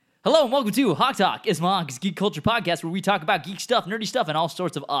Hello and welcome to Hawk Talk, Ismahawk's Geek Culture Podcast, where we talk about geek stuff, nerdy stuff, and all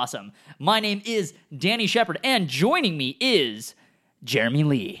sorts of awesome. My name is Danny Shepard, and joining me is Jeremy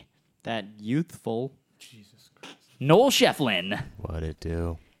Lee. That youthful Noel Shefflin. What it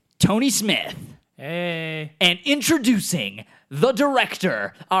do? Tony Smith. Hey. And introducing the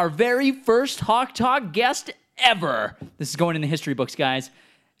director, our very first Hawk Talk guest ever. This is going in the history books, guys.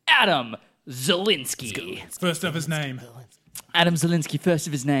 Adam Zielinski. First of his name. Adam Zielinski, first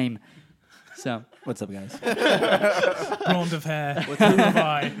of his name. So, What's up, guys? Blonde of hair. What's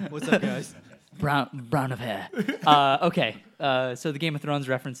up, What's up, guys? brown of hair. Okay, so the Game of Thrones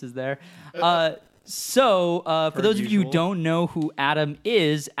references there. For those of you who don't know who Adam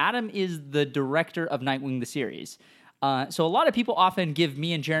is the director of Nightwing the series. So a lot of people often give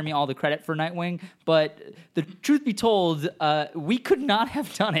me and Jeremy all the credit for Nightwing, but the truth be told, we could not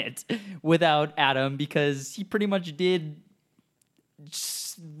have done it without Adam because he pretty much did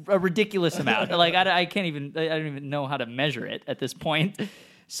just a ridiculous amount. Like I don't even know how to measure it at this point.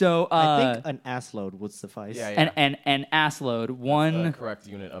 So I think an ass load would suffice. Yeah. an ass load one. The correct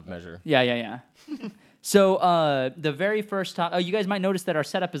unit of measure. Yeah. So the very first time, you guys might notice that our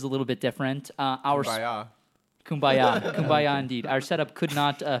setup is a little bit different. Kumbaya indeed. Our setup could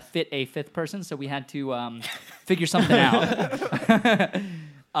not fit a fifth person, so we had to figure something out.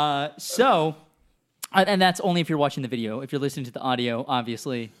 And that's only if you're watching the video. If you're listening to the audio,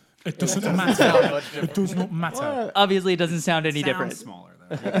 obviously. It doesn't matter. It does not matter. Obviously, it doesn't sound any different. Smaller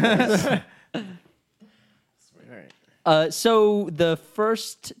though. So the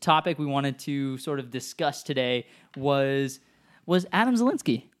first topic we wanted to sort of discuss today was Adam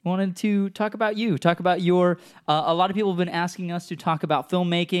Zielinski. We wanted to talk about you, talk about your... a lot of people have been asking us to talk about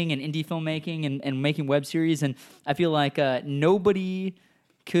filmmaking and indie filmmaking and making web series, and I feel like nobody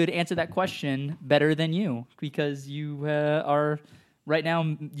could answer that question better than you, because you are... Right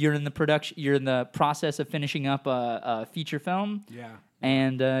now, you're in the process of finishing up a feature film. Yeah.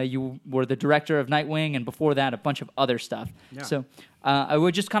 And you were the director of Nightwing, and before that, a bunch of other stuff. Yeah. So I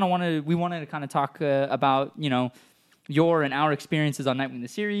would just we wanted to kind of talk about, your and our experiences on Nightwing the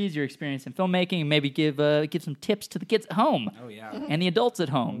series, your experience in filmmaking, and maybe give some tips to the kids at home. Oh yeah. And the adults at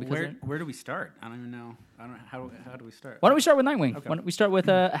home. Where do we start? I don't even know. How do we start? Why don't we start with Nightwing? Okay. Why don't we start with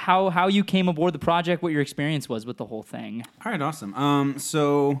how you came aboard the project, what your experience was with the whole thing? All right, awesome.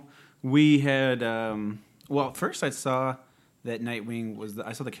 So we had first I saw that Nightwing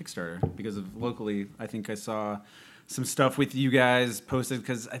I saw the Kickstarter because of locally. I think I saw some stuff with you guys posted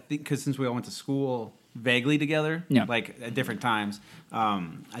because since we all went to school vaguely together, like at different times,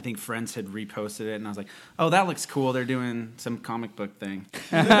 I think friends had reposted it, and I was like, "Oh, that looks cool. They're doing some comic book thing."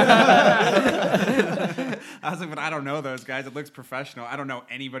 I was like, "But I don't know those guys. It looks professional. I don't know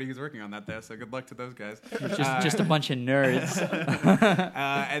anybody who's working on that though. So good luck to those guys." Just a bunch of nerds.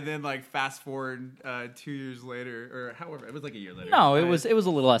 And then fast forward 2 years later, or however, it was like a year later. No, it was a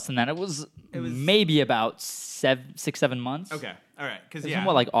little less than that. It was maybe about 6-7 months. Okay, all right, because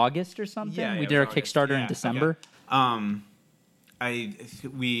What, like August or something? Yeah, we did our August. Kickstarter in December. Okay.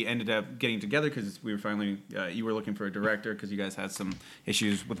 We ended up getting together because we were finally you were looking for a director because you guys had some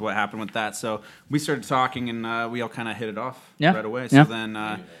issues with what happened with that. So we started talking and we all kind of hit it off right away. So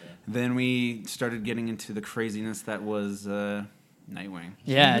then we started getting into the craziness that was Nightwing.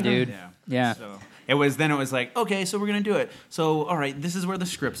 Yeah, dude. Yeah. So it was like, okay, so we're gonna do it. So all right, this is where the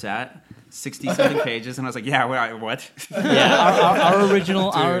script's at. 67 pages, and I was like, yeah, what? Yeah, our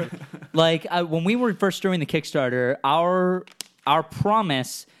original, when we were first doing the Kickstarter, our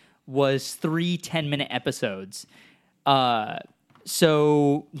promise was 3 10-minute episodes.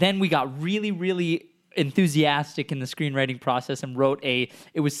 So then we got really, really enthusiastic in the screenwriting process and wrote it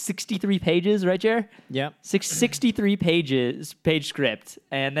was 63 pages, right, Jer? Yep. 63 page script.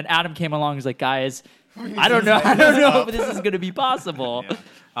 And then Adam came along and was like, guys, I don't know if this is going to be possible.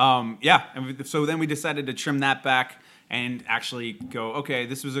 Yeah. And so then we decided to trim that back and actually go, okay,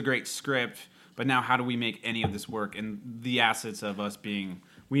 this was a great script, but now how do we make any of this work? And the assets of us being,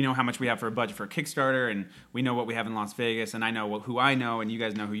 we know how much we have for a budget for a Kickstarter, and we know what we have in Las Vegas, and I know who I know, and you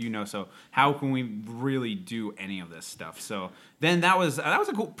guys know who you know. So how can we really do any of this stuff? So then that was a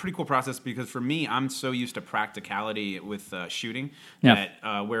pretty cool process because for me, I'm so used to practicality with shooting that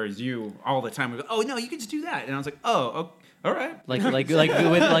whereas you all the time would go, oh no, you can just do that, and I was like, oh, okay. All right, like with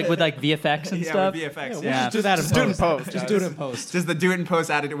VFX and stuff. With VFX, Just do that in post. Just do it in post. Just the do it in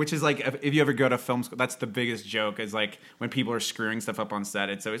post attitude, which is like if you ever go to film school, that's the biggest joke is like when people are screwing stuff up on set.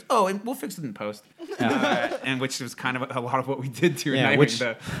 it's always, and we'll fix it in post. And which was kind of a lot of what we did to Yeah, Nightwing. which-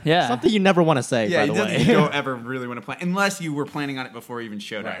 Yeah. Something you never want to say, Yeah, by it the doesn't way. you don't ever really want to plan unless you were planning on it before you even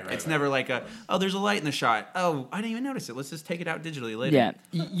showed up. Right, It's never like there's a light in the shot. Oh, I didn't even notice it. Let's just take it out digitally later. Yeah,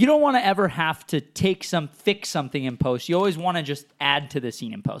 you don't want to ever have to fix something in post. You always want to just add to the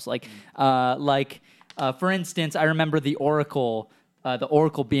scene in post. Like for instance, I remember the Oracle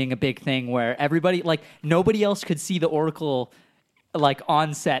being a big thing where everybody, like, nobody else could see the Oracle like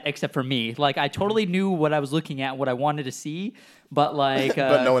on set except for me. Like, I totally knew what I was looking at, what I wanted to see, but like,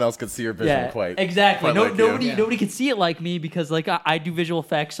 but no one else could see your vision quite. Exactly. quite like you. Nobody could see it like me because like I do visual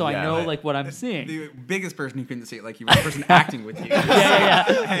effects, so I Yeah, know right. like what I'm seeing. The biggest person who couldn't see it like you was the person acting with you.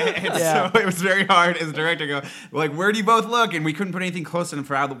 Yeah. And so it was very hard as a director to go, like, where do you both look? And we couldn't put anything close enough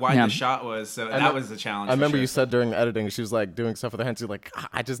for how wide Yeah. the shot was. So that was the challenge. I remember for you sure. said during the editing, she was like doing stuff with her hands. You're like,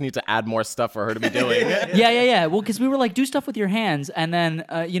 I just need to add more stuff for her to be doing. Yeah. Well, because we were like, do stuff with your hands, and then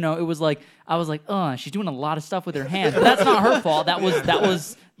it was like I was like, oh, she's doing a lot of stuff with her hands. But that's not her fault. That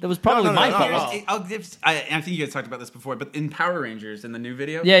was probably my fault. I think you guys talked about this before, but in Power Rangers in the new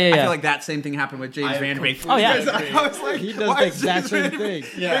video, Yeah. I feel like that same thing happened with James Vanderbeek. Oh, yeah. I was like, He does why the is exact James same Vanderbeek-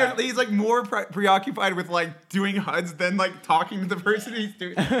 thing. Yeah. He's like more preoccupied with like doing HUDs than like talking to the person he's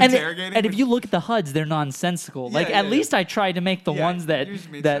And interrogating. if you look at the HUDs, they're nonsensical. Like Yeah, at least I tried to make the Yeah, ones that yours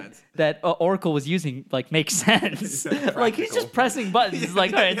made that sense. that Oracle was using like make sense. Like he's just pressing buttons. He's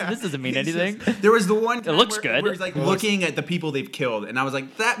like, all right, this doesn't mean anything. There was the one time looks where, good. where he's like looking at the people they've killed, and I was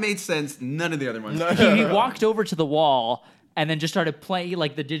like, that made sense. None of the other ones. He walked over to the wall and then just started playing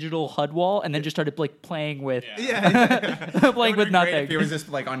like the digital HUD wall, and then just started like playing with playing with nothing. If he was just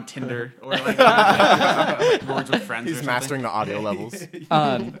like on Tinder or like words with friends. He's or mastering the audio levels.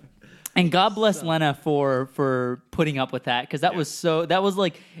 And God bless Lena for putting up with that, because that was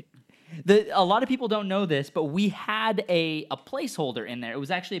like a lot of people don't know this, but we had a placeholder in there. It was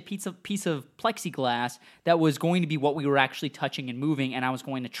actually a piece of plexiglass that was going to be what we were actually touching and moving, and I was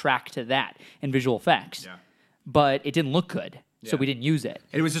going to track to that in visual effects. Yeah. But it didn't look good, so Yeah. we didn't use it.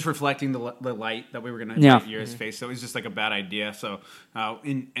 It was just reflecting the light that we were going to Yeah. hit Yura's face, so it was just like a bad idea. So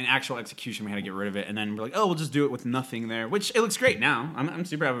in actual execution, we had to get rid of it, and then we're like, we'll just do it with nothing there, which it looks great now. I'm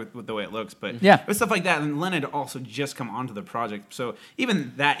super happy with the way it looks, but Yeah. it was stuff like that. And Len had also just come onto the project, so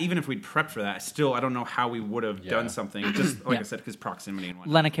even if we'd prepped for that, still I don't know how we would have done something. Just like I said, because proximity and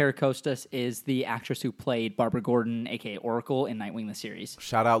whatnot. Lena Karakostas is the actress who played Barbara Gordon, aka Oracle, in Nightwing the series.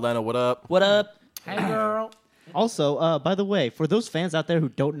 Shout out, Lena. What up? What up? Hey, girl. Also, by the way, for those fans out there who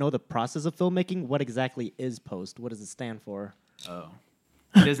don't know the process of filmmaking, what exactly is post? What does it stand for?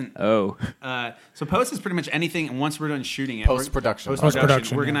 It isn't. Oh. So post is pretty much anything, and once we're done shooting it, Post-production.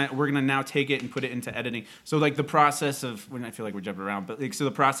 Post-production, we're yeah. gonna now take it and put it into editing. So like the process of, when I feel like we're jumping around, but like, so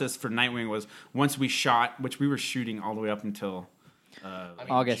the process for Nightwing was once we shot, which we were shooting all the way up until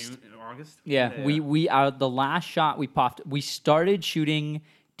August. August. Yeah, we the last shot we started shooting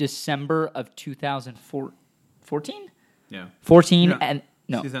December of 2014. Yeah. 14 No. and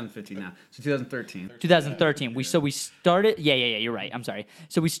no 2015 now. So 2013. 2013. We started. Yeah. You're right. I'm sorry.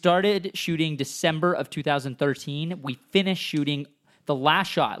 So we started shooting December of 2013. We finished shooting the last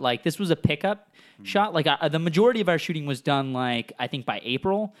shot. Like this was a pickup shot. Like the majority of our shooting was done. Like I think by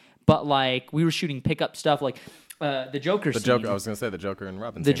April. But like we were shooting pickup stuff. Like the Joker. The scene. Joker. I was gonna say the Joker and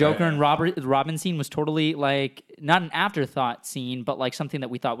Robin. The scene, Joker right? and Robin scene was totally like not an afterthought scene, but like something that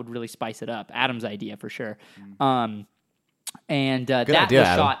we thought would really spice it up. Adam's idea for sure. And that idea, was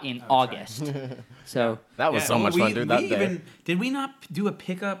Adam. shot in August. So That was so much fun, dude. That day. Did we not do a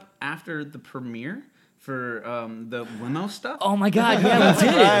pickup after the premiere for the limo stuff? oh my god, yeah, we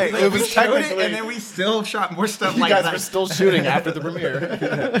did. Right. It was Showed it, technically. and then we still shot more stuff You like guys that. were still shooting after the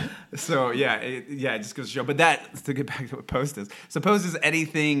premiere. So it just goes to show. But that, to get back to what post is. So post is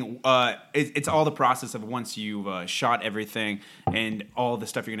anything. It's all the process of once you've shot everything and all the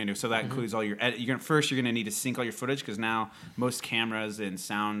stuff you're gonna do. So that includes all your edit. You're gonna need to sync all your footage, because now most cameras and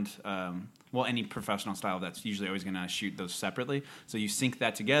sound. Any professional style, that's usually always going to shoot those separately. So you sync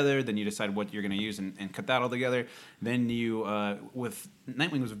that together, then you decide what you're going to use and cut that all together. Then you, with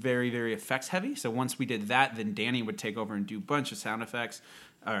Nightwing was very, very effects heavy. So once we did that, then Danny would take over and do a bunch of sound effects.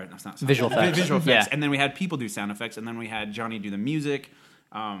 Or, no, it's not sound Visual effects. Visual effects. Yeah. And then we had people do sound effects, and then we had Johnny do the music.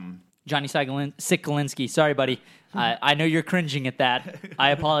 Johnny Sikolinsky. Sorry, buddy. I know you're cringing at that.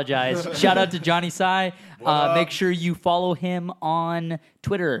 I apologize. Shout out to Johnny Si. Make sure you follow him on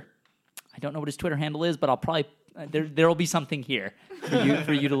Twitter. I don't know what his Twitter handle is, but I'll probably there'll be something here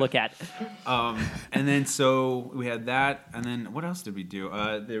for you to look at. And then so we had that, and then what else did we do?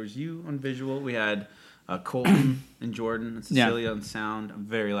 There was you on visual. We had Colton and Jordan and Cecilia on sound,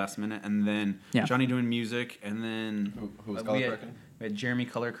 very last minute, and then Yeah. Johnny doing music, and then Who was we color had correcting? We had Jeremy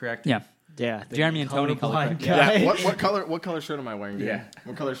color correct. Yeah. Yeah, Jeremy and Tony color. colorblind Yeah. guy. What color shirt am I wearing? Dude? Yeah.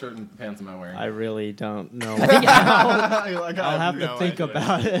 What color shirt and pants am I wearing? I really don't know. I'll I'll have to think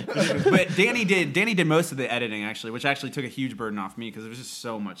about it. But Danny did most of the editing actually, which actually took a huge burden off me because there was just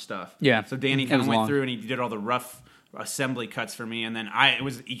so much stuff. Yeah. So Danny It kind was of went long. through and he did all the rough assembly cuts for me, and then it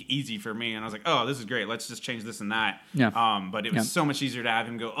was easy for me, and I was like, oh, this is great. Let's just change this and that. Yeah. But it was so much easier to have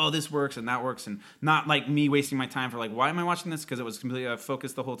him go, oh, this works and that works, and not like me wasting my time for like, why am I watching this? Because it was completely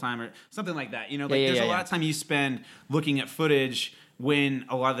focused the whole time or something like that. You know, like Yeah, there's yeah, a lot yeah. of time you spend looking at footage. When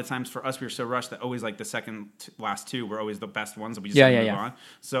a lot of the times for us we were so rushed that always like the second last two were always the best ones that we just Yeah, move yeah. on.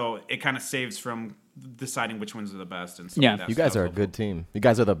 So it kind of saves from deciding which ones are the best and stuff Yeah. like that. You guys So are a helpful. good team. You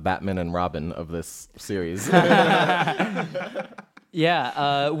guys are the Batman and Robin of this series.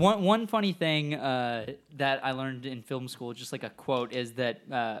 Yeah. One funny thing that I learned in film school, just like a quote, is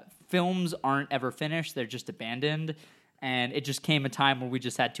that films aren't ever finished; they're just abandoned. And it just came a time where we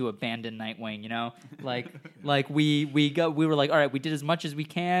just had to abandon Nightwing. You know, like we were like, all right, we did as much as we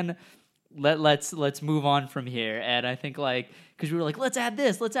can. Let's move on from here. And I think because we were like, let's add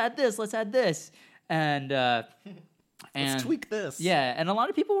this, and Let's tweak this. yeah, and a lot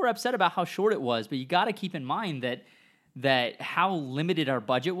of people were upset about how short it was, but you got to keep in mind that how limited our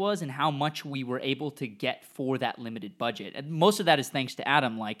budget was and how much we were able to get for that limited budget. And most of that is thanks to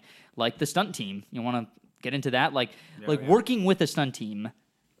Adam, like the stunt team. You want to get into that? Working with a stunt team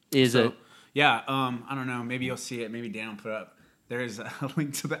is I don't know. Maybe you'll see it. Maybe Dan will put up. There's a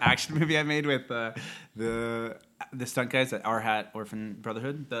link to the action movie I made with the stunt guys at Our Hat Orphan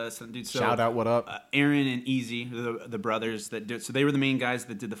Brotherhood. The stunt dudes. So, Shout out, what up? Aaron and Easy, the brothers that did. So they were the main guys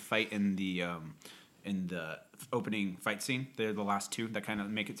that did the fight in the opening fight scene. They're the last two that kind of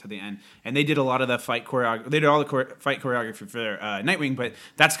make it to the end, and they did a lot of the fight choreography. They did all the fight choreography for Nightwing, but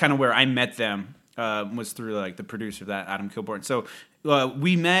that's kind of where I met them. Was through like the producer of that, Adam Kilborn. So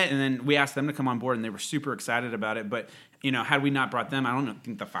we met, and then we asked them to come on board, and they were super excited about it. But you know, had we not brought them, I don't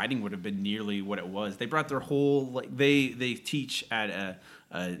think the fighting would have been nearly what it was. They brought their whole they teach at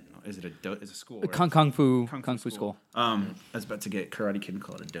is it a school? Right? Kung Fu school. I was about to get Karate Kid and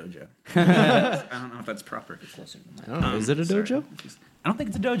call it a dojo. I don't know if that's proper. I don't know. Is it a dojo? I don't think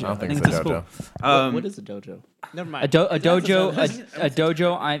it's a dojo. I don't think it's a school. dojo. What is a dojo? Never A mind.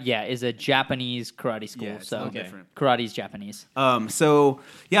 dojo is a Japanese karate school. Yeah, it's a so little different. karate's Japanese. So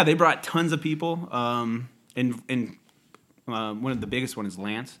yeah, they brought tons of people. And one of the biggest one is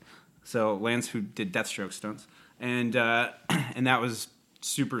Lance. So Lance, who did Deathstroke stunts, and that was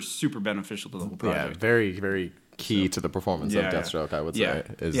super beneficial to the whole Yeah, project. very, very key to the performance of Deathstroke, I would say.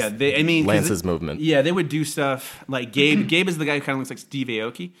 Is Lance's movement. Yeah, they would do stuff like Gabe. Gabe is the guy who kind of looks like Steve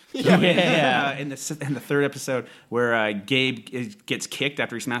Aoki. Yeah. In the third episode where Gabe gets kicked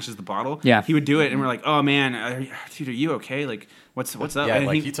after he smashes the bottle. Yeah. He would do it, and we're like, "Oh man, dude, are you okay? Like, what's up?" Yeah, and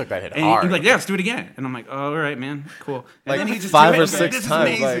like, he took that hit and hard. He's like, "Yeah, let's do it again." And I'm like, "Oh, all right, man, cool." And Like, then he just 5 do it, or and I'm 6 this is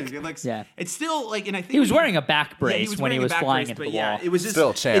times, amazing. like- Yeah. It's still like, and I think He was wearing a back brace when wearing he a was back flying brace, into but the wall. it was just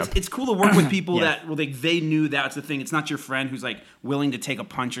Still champ. It's cool to work with people Yeah. that they knew that's the thing. It's not your friend who's like willing to take a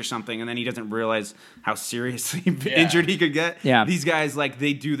punch or something, and then he doesn't realize how seriously injured he could get. Yeah. These guys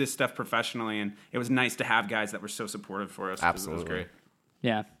they do this stuff professionally, and it was nice to have guys that were so supportive for us. Absolutely. It was great.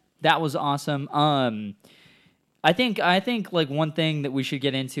 Yeah, that was awesome. I think like one thing that we should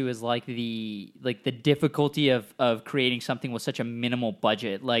get into is like the difficulty of creating something with such a minimal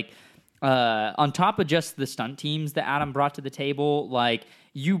budget. Like on top of just the stunt teams that Adam brought to the table, like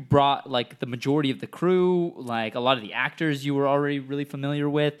you brought like the majority of the crew, like a lot of the actors you were already really familiar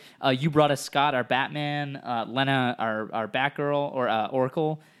with. You brought us Scott, our Batman, Lena, our Batgirl, or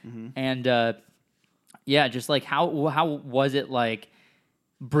Oracle, and just like how was it like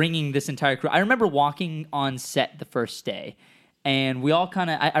bringing this entire crew? I remember walking on set the first day, and we all kind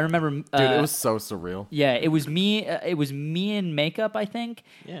of. I remember, Dude, it was so surreal. yeah, it was me. It was me in makeup, I think.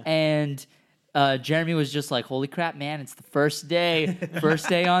 Yeah. And Jeremy was just like, "Holy crap, man! It's the first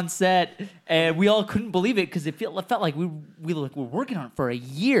day on set," and we all couldn't believe it because it felt like we were working on it for a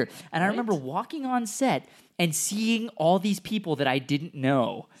year. And I remember walking on set and seeing all these people that I didn't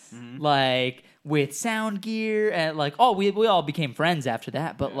know, like with sound gear and like, we all became friends after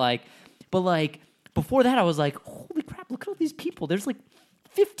that. But before that, I was like, "Holy crap! Look at all these people! There's like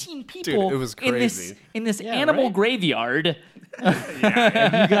 15 people Dude, it was in crazy. this Yeah, animal right? graveyard." You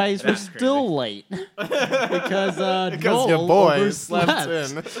guys were still late because Because your Noel boy slept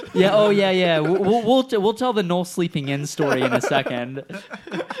overslept. in. Yeah. We'll tell the Noel sleeping in story in a second.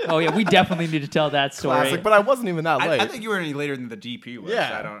 Oh yeah, we definitely need to tell that story. Classic, but I wasn't even that late. I think you were any later than the DP was.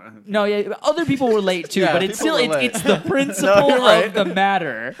 Yeah. I don't. No, yeah, other people were late too, Yeah, but it's people still were late. it's the principle No, you're right. of the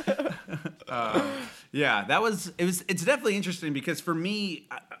matter. Yeah, it's definitely interesting because for me,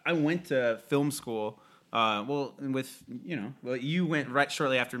 I went to film school. You went right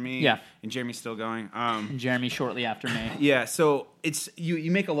shortly after me. Yeah. And Jeremy's still going. And Jeremy shortly after me. Yeah, so it's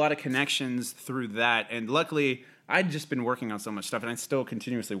you make a lot of connections through that, and luckily I'd just been working on so much stuff, and I still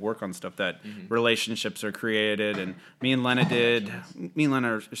continuously work on stuff that relationships are created. And me and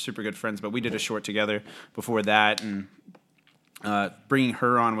Lena are super good friends, but we did a short together before that, and bringing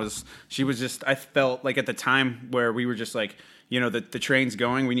her on I felt like at the time where we were just like, the train's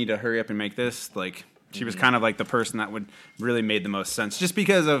going, we need to hurry up and make this. Like she was kind of like the person that would really made the most sense, just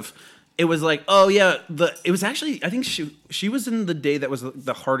because of. It was like, oh yeah, it was actually, I think she was in the day that was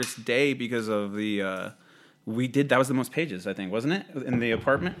the hardest day because of the. That was the most pages, I think, wasn't it? In the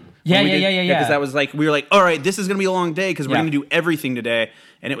apartment? Yeah. Because that was like, we were like, all right, this is going to be a long day because we're Yeah. going to do everything today.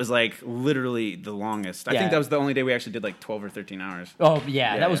 And it was like literally the longest. I Yeah. think that was the only day we actually did like 12 or 13 hours. Oh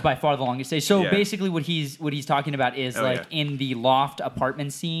yeah, that was yeah. by far the longest day. So Yeah. basically, what he's talking about is in the loft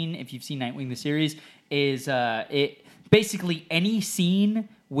apartment scene. If you've seen Nightwing the series, is it basically any scene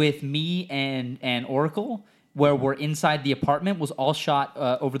with me and Oracle where we're inside the apartment was all shot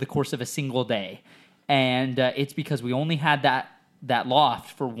over the course of a single day. And it's because we only had that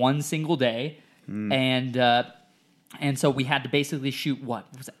loft for one single day, and so we had to basically shoot what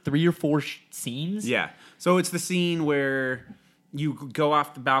was it, 3 or 4 scenes? Yeah. So it's the scene where you go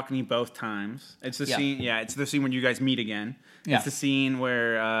off the balcony both times. It's the scene. Yeah, it's the scene when you guys meet again. Yeah. It's the scene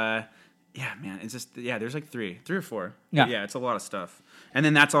where. It's just there's like 3 or 4. Yeah. It's a lot of stuff. And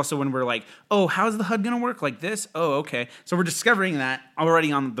then that's also when we're like, oh, how's the HUD gonna work like this? Oh, okay. So we're discovering that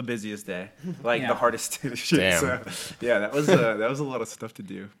already on the busiest day, like the hardest shit. Damn. So, that was a lot of stuff to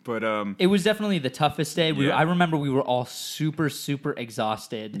do. But It was definitely the toughest day. Yeah. I remember we were all super, super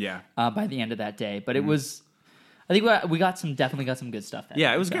exhausted. Yeah. By the end of that day, but it was. I think we definitely got some good stuff. That yeah,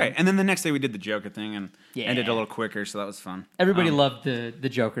 day, it was so. great. And then the next day we did the Joker thing and Yeah. ended a little quicker, so that was fun. Everybody loved the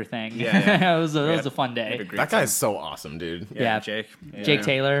Joker thing. Yeah. it was a fun We had a day. great That time. guy's so awesome, dude. Yeah. Jake. Jake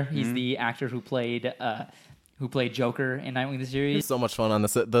Taylor, he's the actor who played Joker in Nightwing the series. So much fun on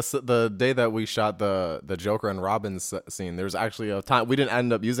this. The day that we shot the Joker and Robin scene, there was actually a time we didn't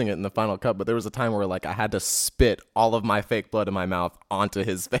end up using it in the final cut, but there was a time where like I had to spit all of my fake blood in my mouth onto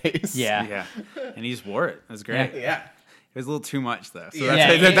his face. Yeah. Yeah. And he just wore it. It was great. Yeah. It was a little too much though. So Yeah,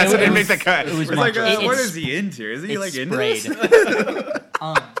 that's it what didn't make was- the cut. it was It's like, much. what It's- is he into? Is he It's like into sprayed. this?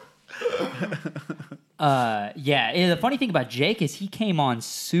 The funny thing about Jake is he came on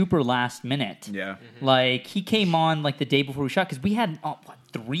super last minute. Yeah. Like he came on like the day before we shot because we had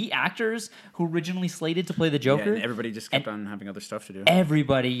 3 actors who originally slated to play the Joker. Yeah, and everybody just kept on having other stuff to do.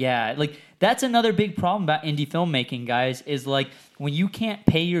 Everybody, yeah. Like that's another big problem about indie filmmaking, guys, is like when you can't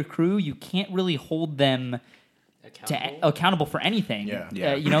pay your crew, you can't really hold them accountable for anything.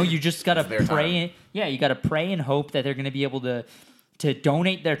 Yeah. You just gotta their pray. time. Yeah, you gotta pray and hope that they're gonna be able to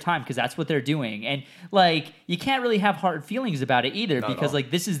donate their time because that's what they're doing. And like you can't really have hard feelings about it either Not at because all.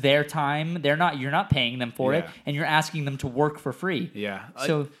 you're not paying them for it Yeah. and you're asking them to work for free. Yeah.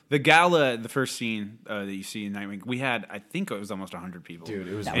 So the gala, the first scene that you see in Nightwing, we had, I think it was almost 100 people. Dude,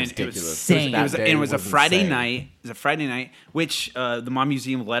 it was That was ridiculous. insane. It was That day a Friday insane. night. It was a Friday night, which the Mom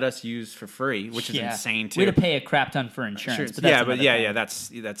Museum let us use for free, which is yeah. insane too. We had to pay a crap ton for insurance. But that's yeah, another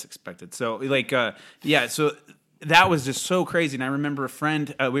thing. that's expected. So like, so that was just so crazy. And I remember a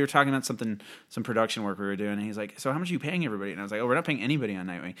friend, we were talking about some production work we were doing, and he's like, "So how much are you paying everybody?" And I was like, "Oh, we're not paying anybody on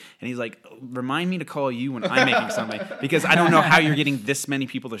Nightwing." And he's like, "Remind me to call you when I'm making something because I don't know how you're getting this many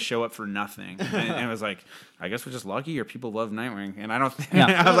people to show up for nothing." And I was like, "I guess we're just lucky, or people love Nightwing." And I don't think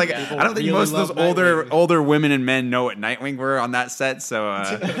Yeah. I was like, I don't think really most of those love older women and men know what Nightwing were on that set. So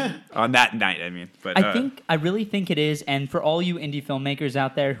on that night, I mean, but I really think it is. And for all you indie filmmakers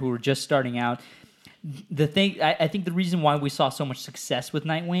out there who are just starting out, I think the reason why we saw so much success with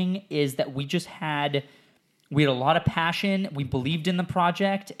Nightwing is that we had a lot of passion. We believed in the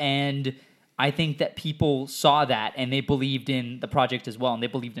project, and I think that people saw that and they believed in the project as well, and they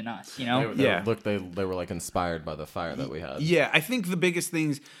believed in us. You know, They were like inspired by the fire that we had. Yeah, I think the biggest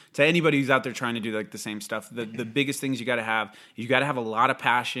things to anybody who's out there trying to do like the same stuff, the biggest things you got to have a lot of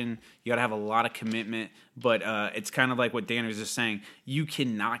passion, you got to have a lot of commitment. But it's kind of like what Dan was just saying. You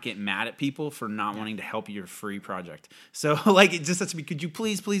cannot get mad at people for not wanting to help your free project. So like it just has to be, could you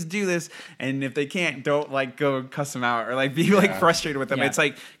please do this? And if they can't, don't like go cuss them out or like be like frustrated with them. Yeah. It's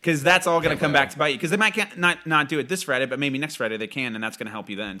like because that's all going to come back to bite you because they might not do it this Friday, but maybe next Friday they can, and that's going to help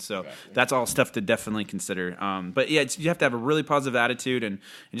you then. So that's all stuff to definitely consider. But yeah, you have to have a really positive attitude and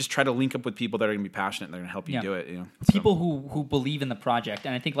just try to link up with people that are going to be passionate and they're going to help you do it. You know, people who believe in the project,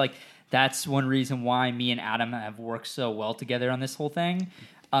 and I think like that's one reason why me and Adam have worked so well together on this whole thing,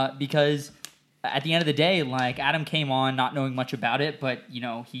 because at the end of the day, like Adam came on not knowing much about it, but you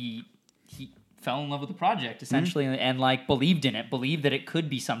know he fell in love with the project essentially, and like believed in it, believed that it could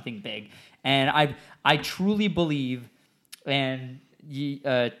be something big. And I truly believe, and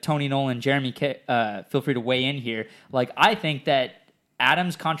Tony, Nolan, Jeremy, feel free to weigh in here. Like I think that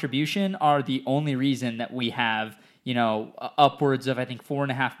Adam's contribution are the only reason that we have, you know, upwards of I think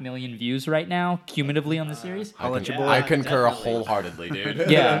 4.5 million views right now cumulatively on the series. I concur definitely. wholeheartedly, dude.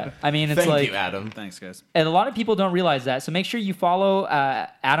 Yeah, I mean it's Thank like you, Adam. Thanks, guys. and a lot of people don't realize that. So make sure you follow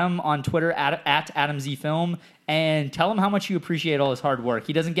Adam on Twitter at AdamZFilm and tell him how much you appreciate all his hard work.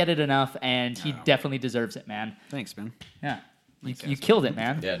 He doesn't get it enough, and he definitely deserves it, man. Thanks, man. Yeah. You killed it,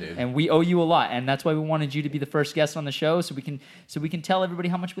 man. Yeah, dude. And we owe you a lot, and that's why we wanted you to be the first guest on the show, so we can tell everybody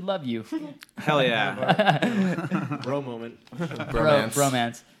how much we love you. Hell yeah. Bro moment.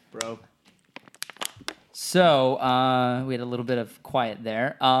 Bromance. Bro. So we had a little bit of quiet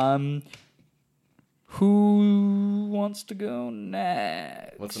there. Who wants to go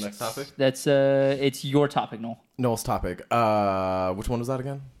next? What's the next topic? That's it's your topic, Noel. Noel's topic. Which one was that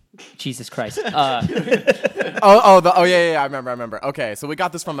again? Jesus Christ. Yeah, I remember. Okay, so we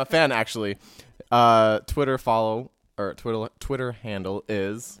got this from a fan actually. Twitter handle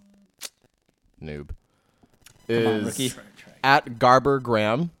is noob. Come on, Is rookie. at Garber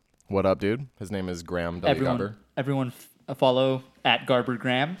Graham. What up, dude? His name is Graham W. Garber. Everyone follow at Garber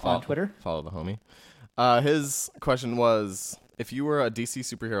Graham on Twitter. Follow the homie. His question was, if you were a DC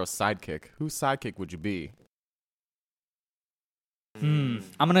superhero sidekick, whose sidekick would you be? I'm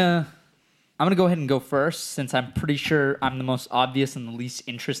gonna go ahead and go first, since I'm pretty sure I'm the most obvious and the least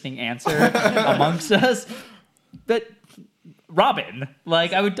interesting answer amongst us. But Robin,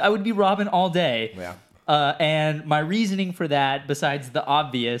 like I would be Robin all day. Yeah. And my reasoning for that, besides the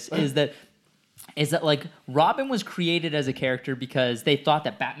obvious, is that like Robin was created as a character because they thought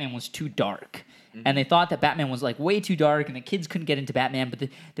that Batman was too dark. And they thought that Batman was like way too dark and the kids couldn't get into Batman, but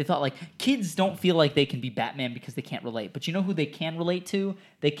they thought like kids don't feel like they can be Batman because they can't relate. But you know who they can relate to?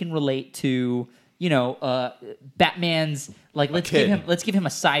 They can relate to, you know, Batman's like let's give him a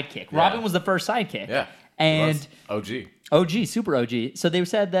sidekick. Yeah. Robin was the first sidekick. Yeah. And OG. super OG. So they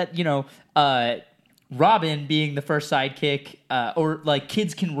said that, you know, Robin being the first sidekick, or like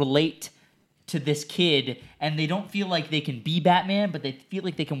kids can relate to this kid and they don't feel like they can be Batman, but they feel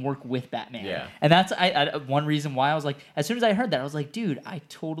like they can work with Batman. Yeah. And that's one reason why I was like, as soon as I heard that, I was like, dude, I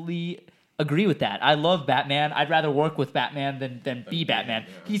totally agree with that. I love Batman. I'd rather work with Batman than be Batman.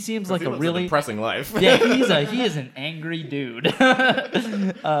 He seems like a really depressing life. yeah. He is an angry dude.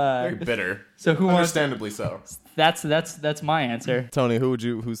 Very bitter. So who wants? Understandably so. That's my answer. Tony, whose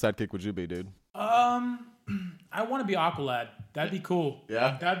sidekick would you be, dude? I want to be Aqualad. That'd be cool.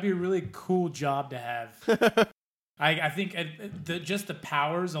 Yeah? That'd be a really cool job to have. I think just the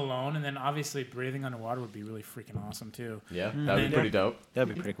powers alone, and then obviously breathing underwater would be really freaking awesome too. Yeah, that'd be pretty dope.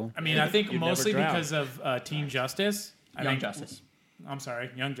 That'd be pretty cool. I mean, I think You'd mostly never drown. because of Team Justice. Young Justice. I'm sorry,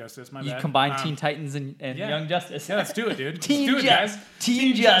 Young Justice. My You bad. combine Teen Titans and yeah. Young Justice. Yeah, let's do it, dude. Teen Let's do it, guys.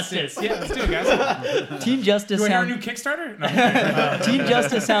 Teen Justice. Yeah, let's do it, guys. Teen Justice Do I hear a sounds. new Kickstarter? No, I'm kidding. Teen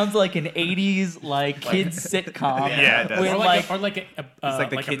Justice sounds like an '80s like kids sitcom. Yeah, it does. With or like like a It's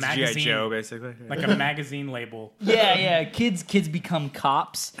like the like a kids' G.I. magazine, Joe, basically. like a magazine label. yeah, kids become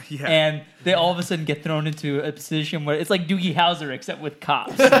cops, Yeah. and they all of a sudden get thrown into a position where it's like Doogie Howser except with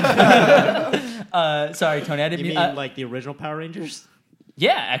cops. Sorry, Tony, I didn't You mean. mean like the original Power Rangers?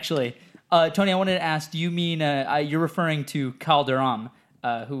 Yeah, actually, Tony, I wanted to ask. Do you mean you're referring to Calderon,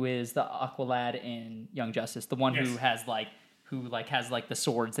 who is the Aqualad in Young Justice, the one Yes. who has the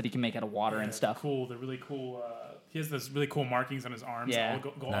swords that he can make out of water and stuff? Cool. They're really cool. He has those really cool markings on his arms. Yeah. That go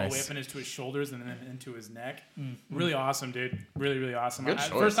all the Nice. way up into his shoulders and then into his neck. Really awesome, dude. Really, really awesome. Good The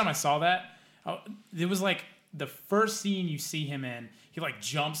choice. first time I saw that, it was like the first scene you see him in. He like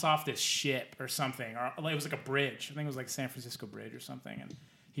jumps off this ship or something, or it was like a bridge. I think it was like San Francisco Bridge or something, and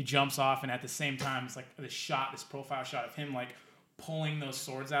he jumps off, and at the same time, it's like this profile shot of him like pulling those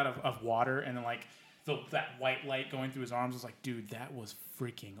swords out of water, and then like that white light going through his arms. I was like, dude, that was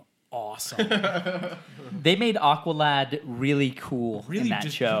freaking awesome. They made Aqualad really cool Really, in that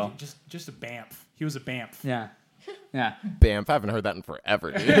just, show. Just a Bamf. He was a Bamf. Yeah. Yeah. Bamf, I haven't heard that in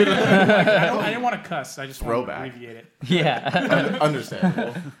forever, dude. I didn't want to cuss. I just wanted to Throwback. abbreviate it. Yeah.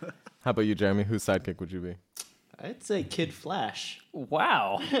 Understandable. How about you, Jeremy? Whose sidekick would you be? I'd say Kid Flash.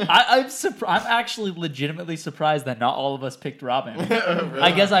 Wow. I'm actually legitimately surprised that not all of us picked Robin.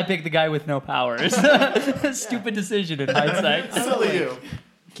 I guess I picked the guy with no powers. Stupid decision in hindsight. Silly you.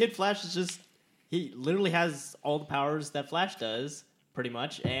 Kid Flash is just, he literally has all the powers that Flash does, pretty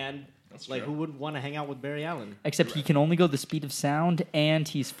much, and Like, who would want to hang out with Barry Allen? Except he can only go the speed of sound, and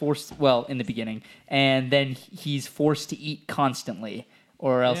he's forced. Well, in the beginning, and then he's forced to eat constantly,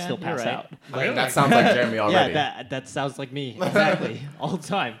 or else Yeah, he'll pass you're right. out. Like, that sounds like Jeremy already. Yeah, that sounds like me. Exactly. All the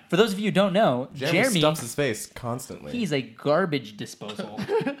time. For those of you who don't know, Jeremy stuffs his face constantly. he's a garbage disposal.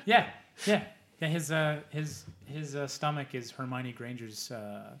 Yeah. His stomach is Hermione Granger's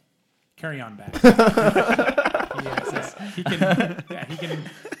carry-on bag. He can.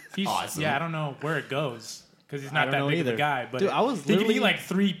 He's, Awesome. Yeah, I don't know where it goes because he's I not don't that know big of either. a guy. But Dude, I was he can literally- eat like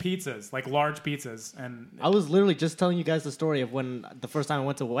 3 pizzas, like large pizzas, and I was literally just telling you guys the story of when the first time I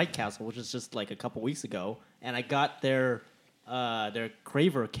went to White Castle, which was just like a couple weeks ago, and I got their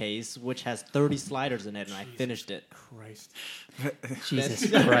Craver case, which has 30 sliders in it, and I finished it. Christ. Jesus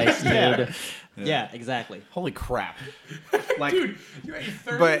Christ, dude. Yeah, exactly. Holy crap. Like, Dude, you ate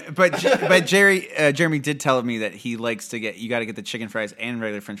 30. but Jeremy did tell me that he likes to you got to get the chicken fries and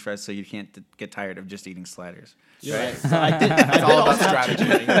regular French fries, so you can't get tired of just eating sliders. Right. So I did. It's all about strategy.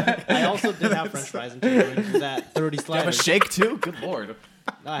 I also did have French fries and chicken that 30 You have a sliders. shake too? Good lord.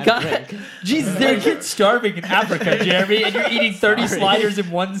 No, I had a God, drink. Jesus, there are kids starving in Africa, Jeremy, and you're eating 30 Sorry. sliders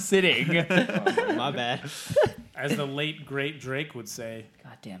in one sitting. My bad. As the late great Drake would say,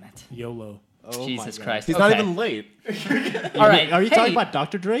 God damn it. YOLO. Oh Jesus my God. Christ. He's Okay. not even late. All right. Are you Hey, talking about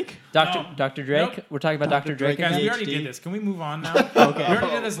Dr. Drake? Dr. Drake? Nope. We're talking about Dr. Drake Drake. Guys, again? we already PhD. did this. Can we move on now? Okay. We already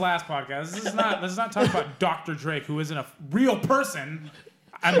did this last podcast. Let's not talk about Dr. Drake, who isn't a real person.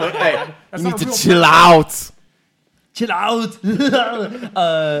 I might add. That's You not need a to real chill person. out. Chill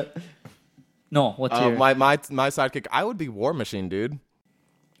out. No, what's your... My sidekick, I would be War Machine, dude.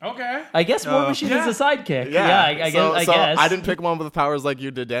 Okay. I guess War Machine yeah. is a sidekick. Yeah, I guess. I didn't pick one with powers like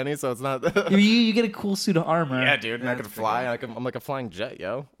you did, Danny, so it's not... You get a cool suit of armor. Yeah, dude, I could fly. I'm like a flying jet,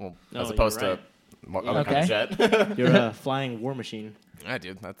 yo. Well, No, as opposed you're to other kind of Okay. jet. You're a flying war machine. Yeah,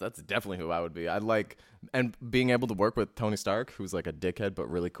 dude, that's definitely who I would be. I'd like, and being able to work with Tony Stark, who's like a dickhead but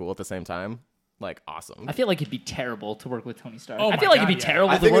really cool at the same time, like awesome. I feel like it'd be terrible to work with Tony Stark. Oh I my feel like God, it'd be yeah. terrible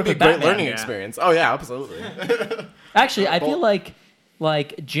I to think work it'd be a with great Batman. learning experience. Oh yeah, absolutely. Actually, I feel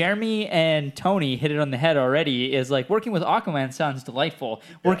like Jeremy and Tony hit it on the head already. Is like working with Aquaman sounds delightful.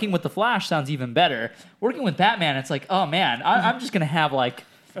 Working with the Flash sounds even better. Working with Batman, it's like, oh man, I'm just gonna have like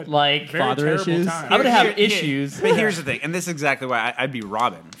Very father terrible issues. time. I'm gonna have Here- issues. But here's the thing, and this is exactly why I'd be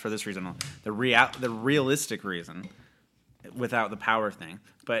Robin for this reason, the realistic reason, without the power thing.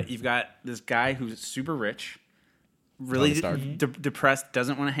 But you've got this guy who's super rich, really Tony Stark. depressed,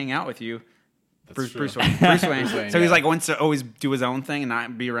 doesn't want to hang out with you. Bruce true. Wayne. Bruce Wayne. Wayne, So he's yeah. like wants to always do his own thing and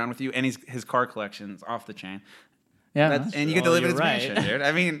not be around with you. And his car collection's off the chain. Yeah, And you get to live in you're his right. mansion, dude.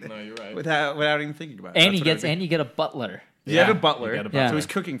 I mean, No, you're right. without even thinking about it. and That's what I would you get a butler. do. You have Yeah, a butler, you get a butler. so he's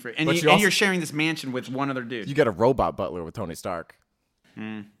cooking for, and, But you, you and also- you're sharing this mansion with one other dude. You get a robot butler with Tony Stark.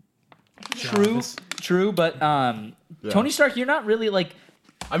 True, but Tony Stark, you're not really like.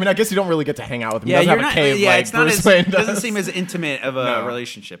 I mean, I guess you don't really get to hang out with him. He Yeah, doesn't you're have not. a cave Yeah, like it's not Bruce as. Wayne It doesn't does. seem as intimate of a No.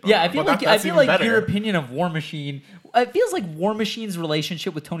 relationship. Yeah, I feel Well, like that's your even better. opinion of War Machine. It feels like War Machine's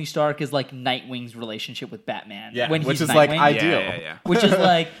relationship with Tony Stark is like Nightwing's relationship with Batman. Yeah, when which he's is like Nightwing. ideal. Yeah. Which is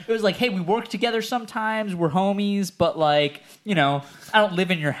like it was like, hey, we work together sometimes. We're homies, but like I don't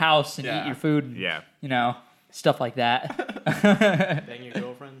live in your house and Yeah. eat your food. And, Yeah. stuff like that. Bang your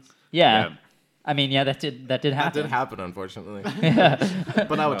girlfriends. Yeah. Yeah. I mean, yeah, that did That happen. did happen, unfortunately.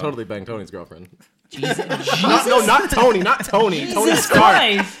 But I would totally bang Tony's girlfriend. Jesus, No, not Tony. Not Tony. Tony Jesus Stark.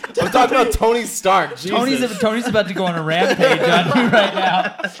 Christ. I'm talking about Tony Stark. Jesus. Tony's about to go on a rampage on you right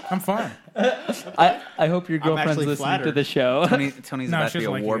now. I'm fine. I hope your girlfriend's actually listening to flattered. the show. Tony's No, about she to be a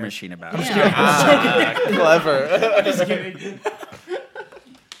doesn't like war you guys. machine about it. Clever. Just kidding.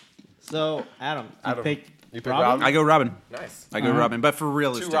 So, Adam, Adam, pick you pick Robin? I go Robin. Nice. I go Robin, but for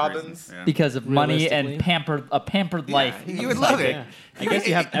realistic Two Robins. reasons. Yeah. Because of money and Realistically. a pampered life. You would love it. Yeah. I guess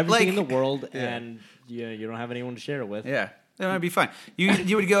you have everything in the Like- world, and you don't have anyone to share it with. Yeah. That would be fun.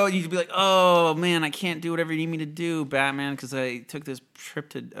 You would go. You'd be like, "Oh man, I can't do whatever you need me to do, Batman, because I took this trip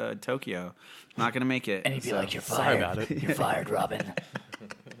to Tokyo. I'm not gonna make it." And he'd be like, "You're Sorry fired. about it. You're fired, Robin."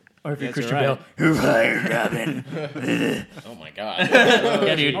 Or if you're Yes, Christian you're Bale, right. you're fired, Robin. Oh my god.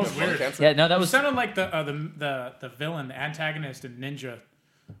 Yeah, dude. That was weird. Yeah, no, that It was. sounded like the villain, the antagonist in Ninja.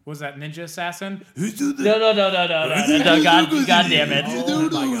 Was that Ninja Assassin? No, God damn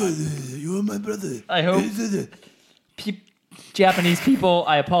it! You are my brother. I hope Japanese people.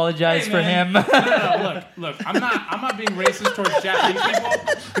 I apologize Hey, for man. him. No, look. I'm not being racist towards Japanese people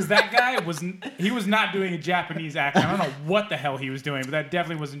because that guy was not doing a Japanese accent. I don't know what the hell he was doing, but that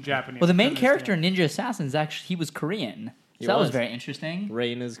definitely wasn't Japanese. Well, the main Couldn't character understand. in Ninja Assassins actually he was Korean, so He that was was. very interesting.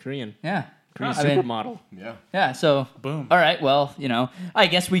 Rain is Korean. Yeah, Korean I mean- supermodel. Yeah. Yeah, so Boom. All right, well, I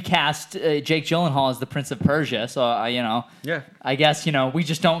guess we cast Jake Gyllenhaal as the Prince of Persia. So Yeah. I guess we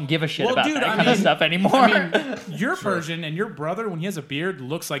just don't give a shit Well, about dude, that I kind of mean- stuff anymore. I mean, you're Persian, and your brother, when he has a beard,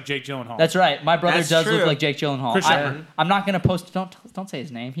 looks like Jake Gyllenhaal. That's right. My brother That's does look true. like Jake Gyllenhaal. Chris Evans. I'm not gonna post. Don't say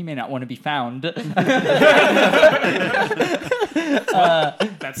his name. He may not want to be found. that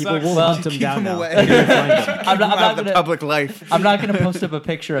People sucks. will Well, hunt him keep down him now. away. They're gonna find him. I'm not Out of the gonna. public life. I'm not gonna post up a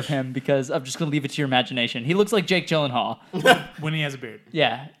picture of him because I'm just gonna leave it to your imagination. He looks like Jake Gyllenhaal. when he has a beard.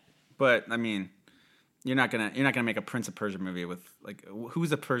 Yeah. But I mean, you're not gonna make a Prince of Persia movie with like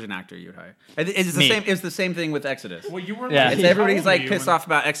who's a Persian actor you'd hire? It's the Me. same. It's the same thing with Exodus. Well, you were. Yeah. Like, It's how everybody's old were like you pissed when- off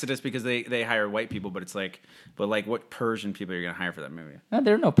about Exodus because they hire white people, but it's like, what Persian people are you gonna hire for that movie? No,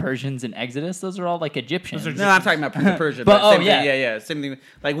 there are no Persians in Exodus. Those are all like Egyptians. Those are No, I'm talking about Prince of Persia. But, same oh, yeah. thing, yeah, same thing.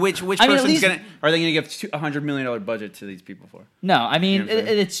 Like which I mean, at person's least- are they gonna give $100 million budget to these people for? No, I mean You know what I'm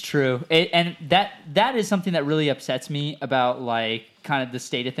saying? it's true, and that is something that really upsets me about like kind of the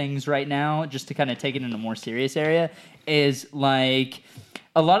state of things right now. Just to kind of take it in a more serious area, is like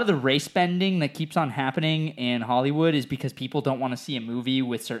a lot of the race bending that keeps on happening in Hollywood is because people don't want to see a movie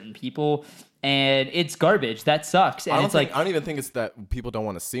with certain people, and it's garbage. That sucks, and it's I like don't even think it's that people don't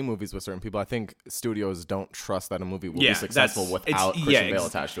want to see movies with certain people. I think studios don't trust that a movie will Yeah, be successful that's- without it's- Christian yeah, Bale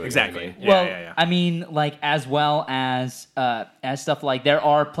attached to it. exactly. You know what Yeah, well, yeah. I mean, like as well as stuff like there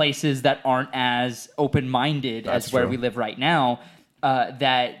are places that aren't as open-minded as That's where true. we live right now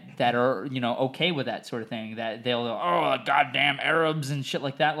that are okay with that sort of thing. That they'll goddamn Arabs and shit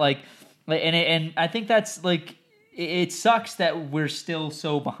like that. And I think that's like it sucks that we're still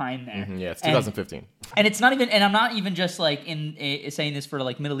so behind there. I mean? Yeah, it's And- 2015. and it's not even, and I'm not even just like saying this for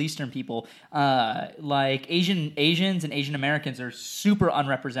like Middle Eastern people. Like Asians and Asian Americans are super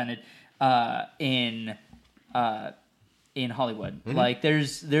unrepresented in Hollywood. Mm-hmm. Like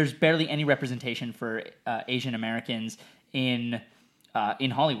there's barely any representation for Asian Americans in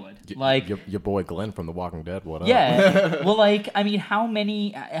Hollywood. Like Your boy Glenn from The Walking Dead. What up? yeah. Well, like, I mean, how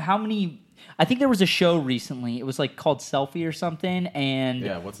many? I think there was a show recently. It was like called Selfie or something, and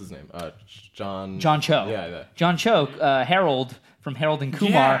Yeah. What's his name? John Cho. Yeah. John Cho, Harold from Harold and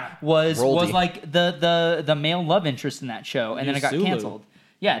Kumar Yeah. was Roldy. like the male love interest in that show, and then New it got Sulu. canceled.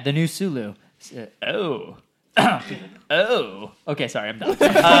 Yeah, the new Sulu. Oh. Oh. Okay, sorry, I'm done.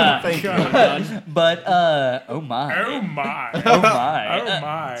 Thank you. But oh my. Oh my. Oh my. Oh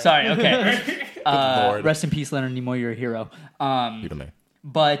my. Sorry, okay. Lord. Rest in peace, Leonard Nimoy, you're a hero. You the man.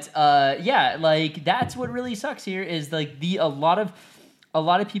 But yeah, like that's what really sucks here is like a lot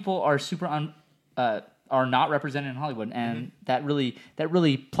of people are are not represented in Hollywood, and that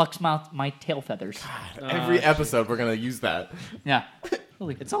really plucks my tail feathers. Every episode we're gonna use that. Yeah,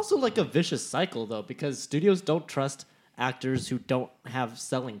 really. It's also like a vicious cycle though, because studios don't trust actors who don't have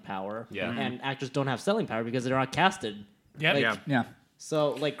selling power. Yeah. And actors don't have selling power because they're not casted. Yep. Like, Yeah. Yeah.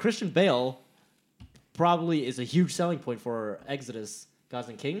 So like Christian Bale probably is a huge selling point for Exodus, Gods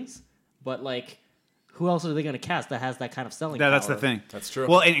and Kings, but like who else are they going to cast that has that kind of selling power? That's the thing. That's true.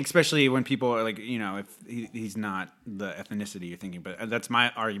 Well, and especially when people are like, if he's not the ethnicity you're thinking, but that's my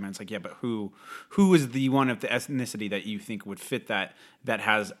argument. It's like, yeah, but who is the one of the ethnicity that you think would fit that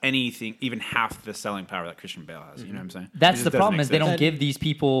has anything, even half the selling power that Christian Bale has? You know what I'm saying? It That's just the doesn't problem is they exist. don't give these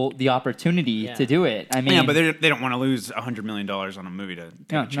people the opportunity Yeah. to do it. I mean, Yeah, but they don't want to lose $100 million on a movie to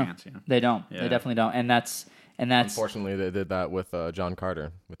take no, a chance. You know? they don't. Yeah. They definitely don't. And that's Unfortunately, they did that with John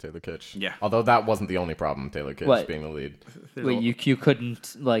Carter with Taylor Kitsch. Yeah. Although that wasn't the only problem. Taylor Kitsch What? being the lead. wait, you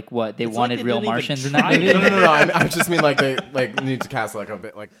couldn't like what they It's wanted like they real didn't even No, Martians in that try movie. no. I just mean like they need to cast like a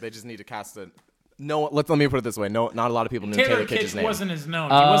bit. Like they just need to cast it. No, let me put it this way. No, not a lot of people knew Taylor Taylor Kitsch's Kitsch name. wasn't as known.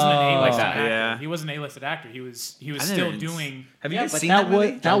 He wasn't an A-listed Like that, actor. yeah. He wasn't an A-listed actor. He was I still didn't- doing. Have you Yeah, guys but seen that that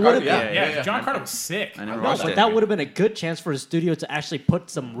movie? would that would have Carter, been Yeah, John Carter was sick. I never no, watched but it. that would have been a good chance for a studio to actually put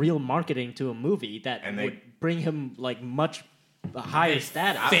some real marketing to a movie that And they- would bring him like much higher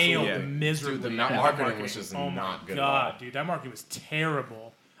status. Failed Yeah. miserably. Dude, the That marketing was just oh not my good at god, all. dude, that marketing was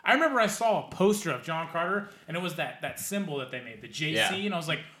terrible. I remember I saw a poster of John Carter, and it was that symbol that they made, the JC, Yeah. and I was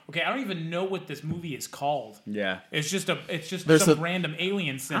like, okay, I don't even know what this movie is called. Yeah. It's just There's some a- random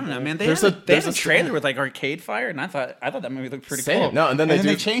alien I symbol. don't know, man. They There's had a- a trailer with like Arcade Fire, and I thought that movie looked pretty Same. cool. No, and then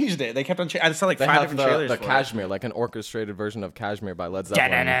they changed it. They kept on. I saw like They 5 have different trailers. the for it. Kashmir, like an orchestrated version of Kashmir by Led Zeppelin.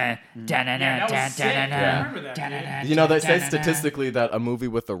 Yeah, that was sick. I remember that, dude. You know, they say statistically that a movie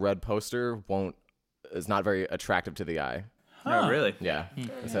with a red poster is not very attractive to the eye. Oh, really? Yeah, they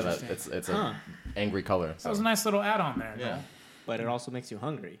say that it's an angry color. That was a nice little add-on there. Yeah. But it also makes you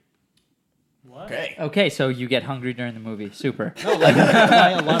hungry. What? Okay. Okay, so you get hungry during the movie. Super. No, like that's why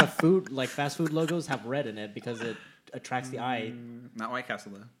a lot of food, like fast food logos, have red in it because it attracts the eye. Not White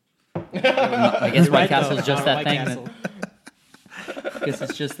Castle though. I guess You're White right, Castle though. is just Not that a thing. White Castle. I guess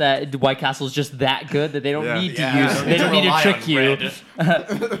it's just that White Castle's just that good that they don't Yeah. need to Yeah, use. They don't need to rely trick on you.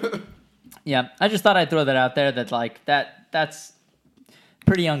 red. Yeah, I just thought I'd throw that out there. That like that's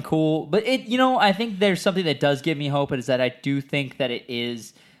pretty uncool. But it, I think there's something that does give me hope. Is that I do think that it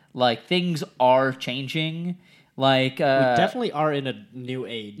is like things are changing. Like We definitely are in a new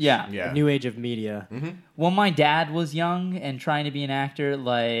age. Yeah. Yeah. A new age of media. when my dad was young and trying to be an actor,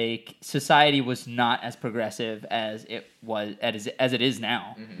 like society was not as progressive as it was as it is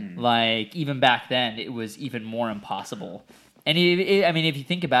now. Like even back then, it was even more impossible. And I mean, if you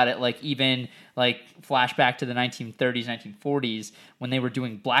think about it, like even like flashback to the 1930s, 1940s when they were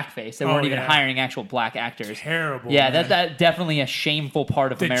doing blackface, they weren't even yeah. hiring actual black actors. Terrible. Yeah, man. that definitely a shameful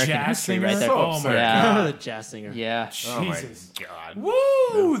part of The American jazz history singer? right there. Oh my yeah. The jazz singer. Yeah. Oh my Jesus. god.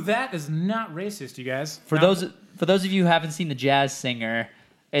 Woo! That is not racist, you guys. For Not- those of you who haven't seen the Jazz Singer,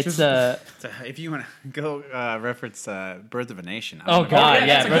 it's So if you want to go reference Birth of a Nation. Oh, God, yeah,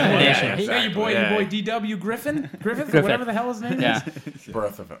 that's a Birth good of a one. Nation. Yeah, your boy, Yeah. D.W. Griffith, Griffith. whatever the hell his name yeah. is.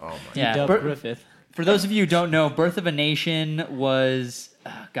 Birth of it. Oh my. Yeah. Dub Griffith. For those of you who don't know, Birth of a Nation was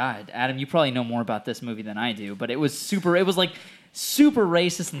God, Adam, you probably know more about this movie than I do, but it was super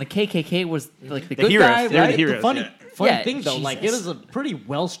racist, and the KKK was like the good heroes. guy, They were the right? heroes. The funny Yeah, thing though, like it Jesus. is a pretty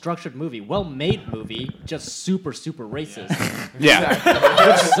well structured movie, well made movie, just super racist. Yeah,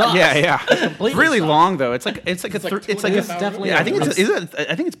 Which sucks. yeah. Completely Really sucks. long though. It's like a it's like a It's definitely yeah. I think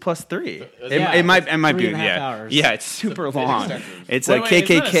a- I think it's +3. Yeah, it might it's be 3.5 yeah. hours. Yeah, it's super long. It's Wait, a wait, is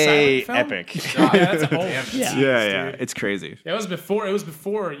that a KKK silent film? epic. Yeah, that's old. Yeah, it's crazy. It was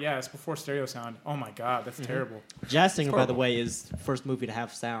before. Yeah, it's before Stereo Sound. Oh my God, that's terrible. Jazz Singer, by the way, is first movie to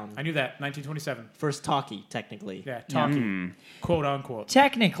have sound. I knew that. 1927. First talkie, technically. Yeah, talking, quote unquote.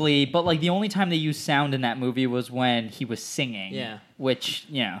 Technically, but like the only time they used sound in that movie was when he was singing. Yeah. Which,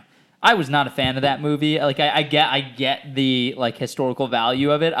 I was not a fan of that movie. Like I get the like historical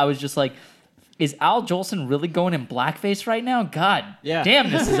value of it. I was just like, is Al Jolson really going in blackface right now? God damn,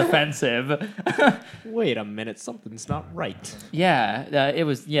 this is offensive. Wait a minute, something's not right. It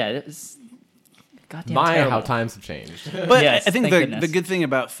was goddamn My, terrible. how times have changed. But Yes, I think thank the goodness. good thing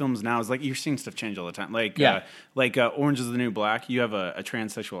about films now is like you're seeing stuff change all the time. Like Orange is the New Black. You have a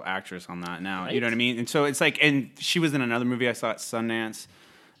transsexual actress on that now. You know what I mean? And so it's like, and she was in another movie I saw at Sundance.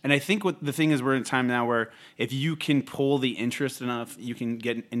 And I think what the thing is, we're in a time now where if you can pull the interest enough, you can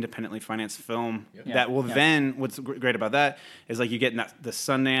get an independently financed film that will then, what's great about that is like you get the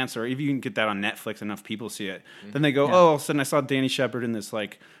Sundance, or if you can get that on Netflix, enough people see it. Then they go, oh, all of a sudden I saw Danny Shepard in this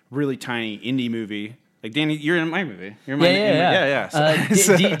like really tiny indie movie. Like, Danny, you're in my movie. You're in my Yeah.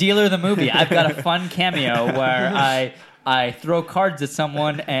 So- Dealer the movie. I've got a fun cameo where I throw cards at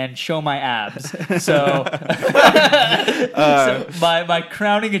someone and show my abs. So, so my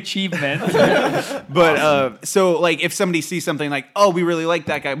crowning achievement. But so like if somebody sees something like, oh, we really like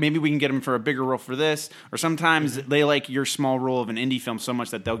that guy, maybe we can get him for a bigger role for this. Or sometimes they like your small role of an indie film so much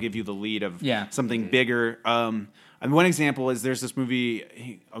that they'll give you the lead of something bigger. And one example is there's this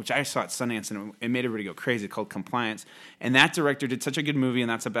movie, which I saw at Sundance, and it made everybody go crazy, called Compliance. And that director did such a good movie, and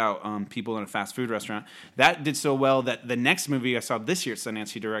that's about people in a fast food restaurant. That did so well that the next movie I saw this year at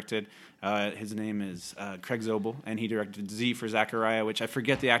Sundance, he directed, his name is Craig Zobel, and he directed Z for Zachariah, which I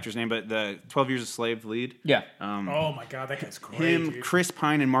forget the actor's name, but the 12 Years a Slave lead. Yeah. Oh my God, that guy's great. Him, dude. Chris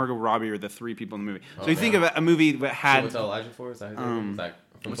Pine, and Margot Robbie are the three people in the movie. So you think of a movie that had... Chiwetel Ejiofor, is that his name? Is that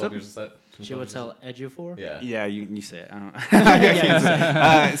from 12 Years a Slave? Chiwetel Ejiofor? Yeah. Yeah, you say it.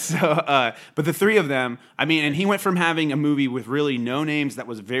 I don't. But the three of them, I mean, and he went from having a movie with really no names that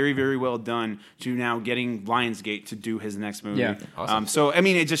was very, very well done to now getting Lionsgate to do his next movie. Yeah. Awesome. So, I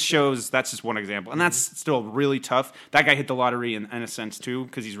mean, it just shows that's just one example. And that's still really tough. That guy hit the lottery in a sense, too,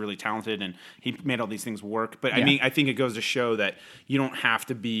 because he's really talented and he made all these things work. But, I mean, I think it goes to show that you don't have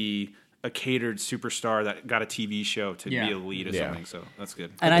to be a catered superstar that got a TV show to be a lead or something. So that's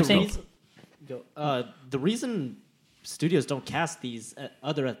good. And I think the reason studios don't cast these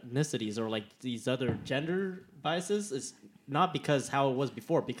other ethnicities or like these other gender biases is not because how it was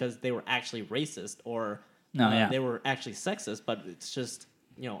before, because they were actually racist or they were actually sexist, but it's just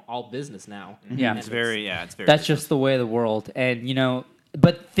all business now. Yeah. And It's very. that's just the way of the world. And,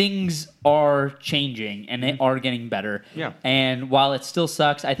 but things are changing and they are getting better. Yeah. And while it still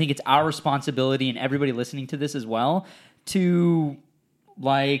sucks, I think it's our responsibility and everybody listening to this as well to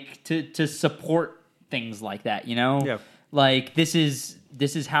to support things like that, Yeah. Like this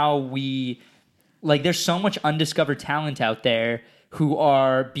is how we there's so much undiscovered talent out there who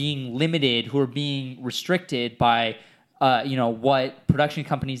are being limited, who are being restricted by what production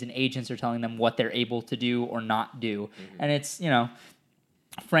companies and agents are telling them what they're able to do or not do. And it's,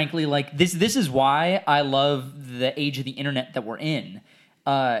 frankly, like this is why I love the age of the internet that we're in,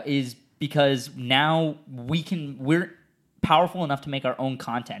 is because now we're powerful enough to make our own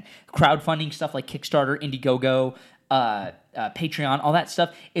content. Crowdfunding stuff like Kickstarter, Indiegogo, Patreon, all that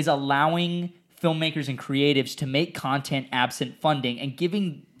stuff is allowing filmmakers and creatives to make content absent funding and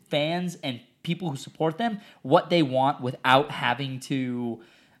giving fans and people who support them what they want without having to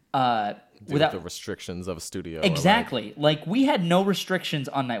Without the restrictions of a studio. Exactly. Like we had no restrictions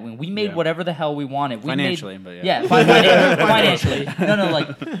on Nightwing. We made whatever the hell we wanted. Financially, but yeah. Financially.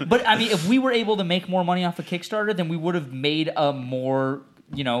 No, but I mean, if we were able to make more money off of Kickstarter, then we would have made a more,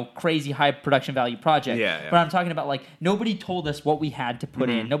 crazy high production value project. Yeah. But I'm talking about like nobody told us what we had to put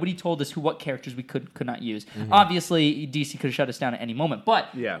in. Nobody told us what characters we could not use. Obviously, DC could have shut us down at any moment.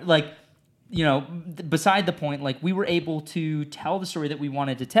 But beside the point, like we were able to tell the story that we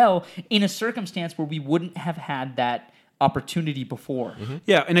wanted to tell in a circumstance where we wouldn't have had that opportunity before.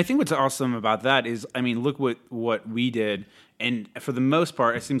 Yeah, and I think what's awesome about that is, I mean, look what we did, and for the most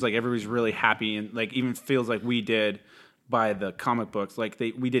part, it seems like everybody's really happy and like even feels like we did by the comic books. Like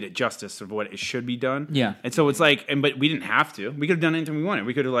we did it justice of what it should be done. Yeah, and so it's like, but we didn't have to. We could have done anything we wanted.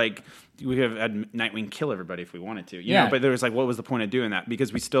 We could have had Nightwing kill everybody if we wanted to. You know? But there was like, what was the point of doing that?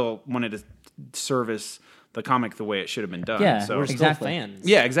 Because we still wanted to service the comic the way it should have been done. Yeah, so We're still fans.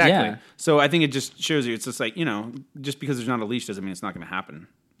 Yeah, exactly. Yeah. So I think it just shows you, it's just like, just because there's not a leash doesn't mean it's not going to happen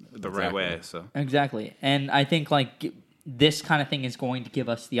the right way. So exactly. And I think like this kind of thing is going to give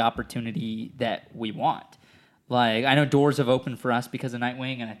us the opportunity that we want. Like, I know doors have opened for us because of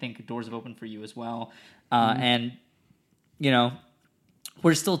Nightwing, and I think doors have opened for you as well. And,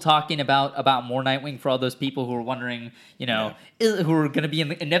 we're still talking about more Nightwing for all those people who are wondering, who are going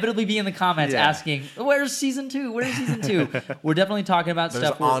to inevitably be in the comments asking, where's season 2? Where's season 2? We're definitely talking about There's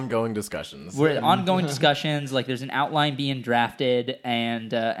stuff. ongoing discussions. We're ongoing discussions. Like, there's an outline being drafted,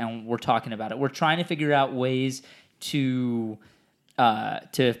 and we're talking about it. We're trying to figure out ways to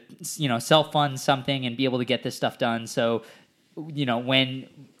self-fund something and be able to get this stuff done. So, when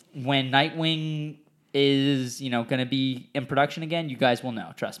Nightwing is, going to be in production again, you guys will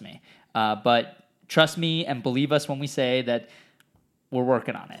know, trust me. But trust me and believe us when we say that we're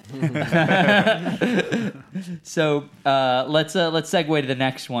working on it. So, let's segue to the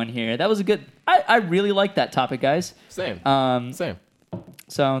next one here. That was a good, I really like that topic, guys. Same. Same.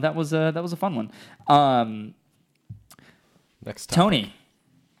 So that was a fun one. Next topic. Tony,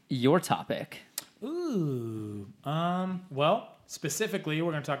 your topic. Ooh. Well, specifically, we're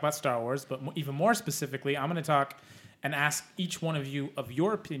going to talk about Star Wars, but even more specifically, I'm going to talk and ask each one of you of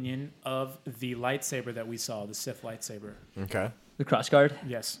your opinion of the lightsaber that we saw, the Sith lightsaber. Okay. The crossguard.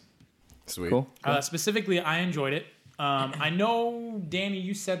 Yes. Sweet. Cool. Specifically, I enjoyed it. I know, Danny,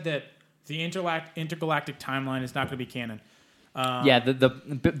 you said that the intergalactic timeline is not going to be canon.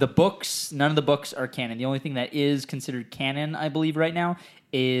 The books, none of the books are canon. The only thing that is considered canon, I believe, right now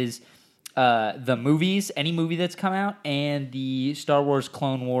is the movies, any movie that's come out, and the Star Wars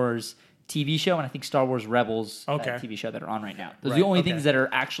Clone Wars TV show, and I think Star Wars Rebels TV show that are on right now. Those are the only things that are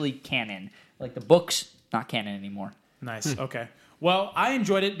actually canon. Like the books, not canon anymore. Nice. Okay. Well, I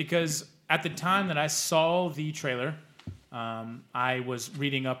enjoyed it because at the time that I saw the trailer, I was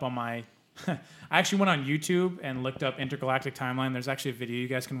reading up on my... I actually went on YouTube and looked up Intergalactic Timeline. There's actually a video you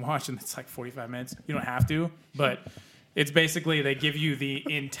guys can watch, and it's like 45 minutes. You don't have to, but it's basically they give you the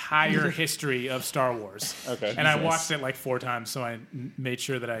entire history of Star Wars. Okay. And I watched it like 4 times, so I made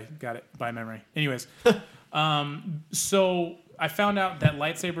sure that I got it by memory. Anyways, so I found out that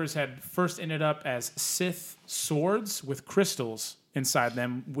lightsabers had first ended up as Sith swords with crystals inside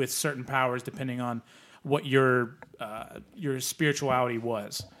them with certain powers depending on what your spirituality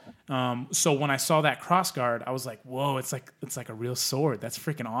was. So when I saw that crossguard, I was like, "Whoa! It's like a real sword. That's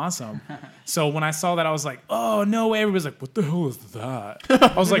freaking awesome!" So when I saw that, I was like, "Oh no way!" Everybody's like, "What the hell is that?"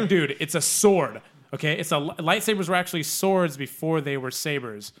 I was like, "Dude, it's a sword. Okay, lightsabers were actually swords before they were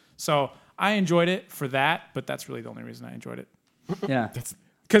sabers." So I enjoyed it for that, but that's really the only reason I enjoyed it. Yeah,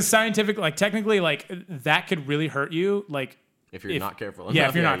 because technically, that could really hurt you. Like if you're not careful. Yeah,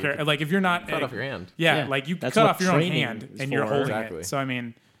 if you're not careful. Like if you're not cut off your hand. Yeah, like you cut off your own hand and you're holding it. So I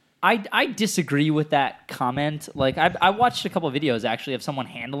mean. I disagree with that comment. Like I watched a couple of videos actually of someone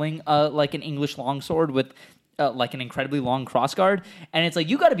handling like an English longsword with like an incredibly long crossguard, and it's like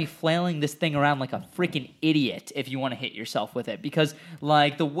you got to be flailing this thing around like a freaking idiot if you want to hit yourself with it, because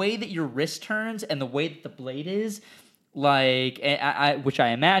like the way that your wrist turns and the way that the blade is, like which I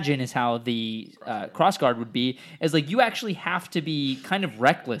imagine is how the crossguard would be, is like you actually have to be kind of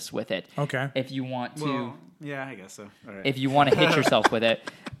reckless with it. Okay. If you want to. Well, yeah, I guess so. All right. If you want to hit yourself with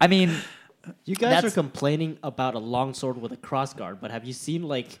it. I mean, You guys That's- are complaining about a longsword with a crossguard, but have you seen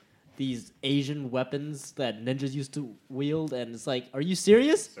like these Asian weapons that ninjas used to wield? And it's like, are you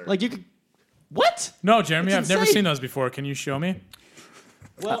serious? Like you could. What? No, Jeremy, It's I've never insane. seen those before. Can you show me?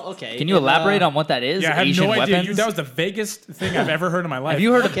 Well, okay. Can you elaborate on what that is? Yeah, I have Asian no idea. weapons? That was the vaguest thing I've ever heard in my life. Have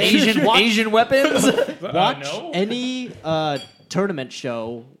you heard of Okay. Asian Watch- Asian weapons? watch no? any tournament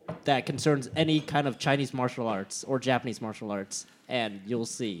show that concerns any kind of Chinese martial arts or Japanese martial arts, and you'll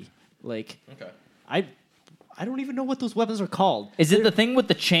see. Like, I don't even know what those weapons are called. Is it the thing with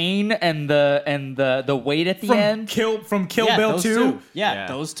the chain and the weight at the from end? Kill Yeah, Bill those 2? two. Yeah, Yeah.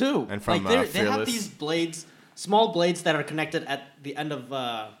 those two. And from, they have Fearless. these blades, small blades that are connected at the end of.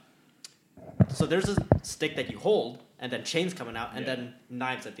 So there's a stick that you hold, and then chains coming out, and then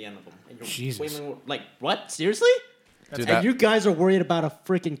knives at the end of them. And you're Jesus. wailing- like what? Seriously? Dude, And you guys are worried about a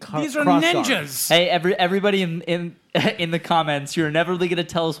freaking These are crossguard. ninjas. Hey, everybody in in the comments, you're never really gonna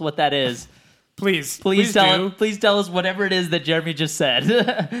tell us what that is. Please Please do. tell us whatever it is that Jeremy just said.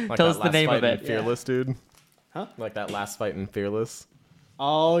 Like tell that us the last name fight of in it. Fearless, dude. Huh? Like that last fight in Fearless.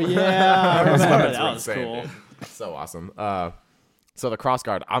 Oh yeah, I Those remember weapons that were was insane, cool. dude. So awesome. So the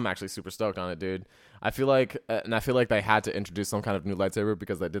crossguard, I'm actually super stoked on it, dude. I feel like they had to introduce some kind of new lightsaber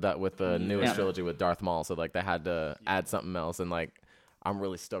because they did that with the newest Yeah. trilogy with Darth Maul. So like they had to add something else, and like I'm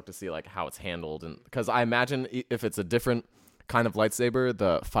really stoked to see like how it's handled, and because I imagine if it's a different kind of lightsaber,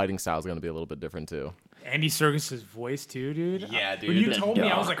 the fighting style is going to be a little bit different too. Andy Serkis's voice too, dude. Yeah, When you dude. told me,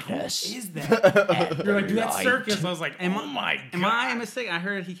 I was like, "Who Darkness. is that?" You're like, "Dude, that's Serkis." I was like, Am "Oh my god!" Am I mistaken? I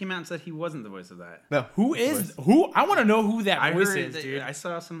heard he came out and said he wasn't the voice of that. No, Who is who? I want to know who that I voice heard is, that- dude. I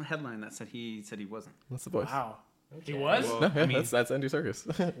saw some headline that said he wasn't. That's the voice. Wow, he was. No, yeah, that's Andy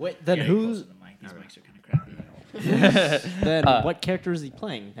Serkis. Wait, then who's These mics are kind of crappy. then what character is he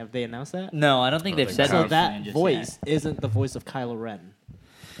playing? Have they announced that? No, I don't think they've think said so. So anything that just voice yet. isn't the voice of Kylo Ren.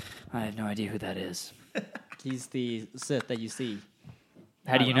 I have no idea who that is. He's the Sith that you see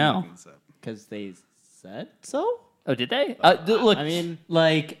How do you I'm know? looking this up. because they said so. Oh, did they? Look, I mean,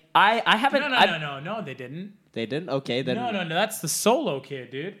 like I haven't. No, they didn't. they didn't. Okay, then No, that's the Solo kid,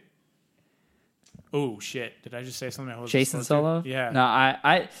 dude. Oh shit! Did I just say something? I wasn't Jason supposed Solo. to? Yeah. No,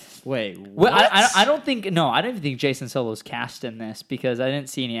 I. wait. Well, What? I don't think. No, I don't even think Jason Solo's cast in this because I didn't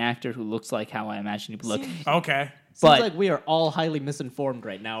see any actor who looks like how I imagine he would look. Okay. Seems but- like we are all highly misinformed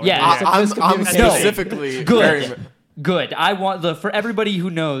right now. Yeah, There's some I'm miscommunication. specifically Good. very- Good. I want for everybody who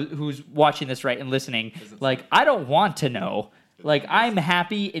knows who's watching this right and listening. Like, I don't want to know. Like, I'm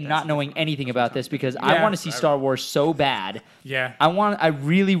happy in not knowing anything about this because I Yeah. want to see Star Wars so bad. Yeah. I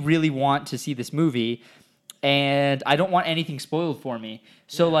really, really want to see this movie, and I don't want anything spoiled for me.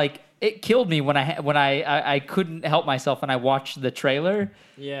 So, like, it killed me when I couldn't help myself when I watched the trailer,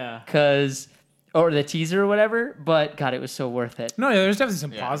 Yeah. or the teaser or whatever. But God, it was so worth it. No, yeah, there's definitely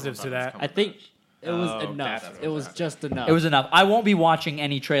some positives to that. I think it was Oh, enough. that's It was just enough. It was enough. I won't be watching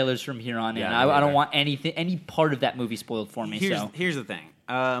any trailers from here on in. Yeah, I me don't either. want any part of that movie spoiled for me. Here's the thing.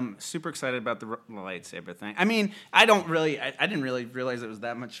 Super excited about the lightsaber thing. I mean, I didn't really realize it was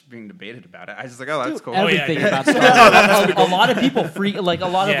that much being debated about it. I was just like, oh, that's cool. Everything yeah. about Star Wars. a lot of people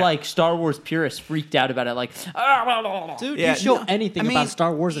Yeah. like Star Wars purists freaked out about it. Like, Dude, Yeah, you show no, anything I mean, about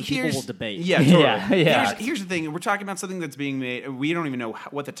Star Wars and people here's- will debate. Yeah, totally. Yeah. Here's the thing. We're talking about something that's being made. We don't even know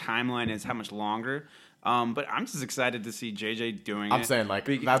what the timeline is, how much longer. But I'm just excited to see JJ doing it. I'm saying like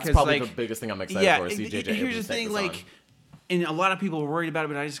that's Because, probably like, the biggest thing I'm excited for. Is see JJ here's Abrams the take thing, this like, on. and a lot of people are worried about it,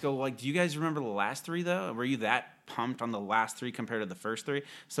 but I just go like, do you guys remember the last three though? Were you that pumped on the last three compared to the first three?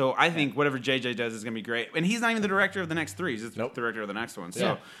 So I think whatever JJ does is gonna be great. And he's not even the director of the next three; he's just the director of the next one.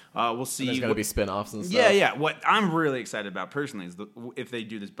 So we'll see. There's gonna be spin-offs and stuff. yeah. What I'm really excited about personally is if they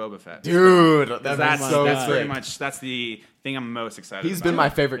do this Boba Fett. Dude, That's that's so pretty sick. much that's the thing I'm most excited. He's about. been my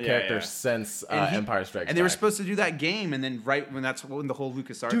favorite Yeah, character yeah. since And he- Empire Strikes And they were Back. supposed to do that game, and then right when the whole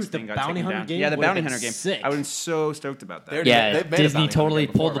LucasArts Dude, the thing got Bounty taken Hunter down. game Yeah, the would've Bounty been Hunter game. sick. I would have been so stoked about that. They're- yeah, They've made a Disney Bounty Hunter totally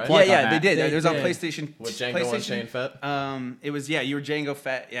game pulled before, the right? plug. Yeah, on they that. did. They It was on did. PlayStation. With Django and Shane Fett. It was you were Django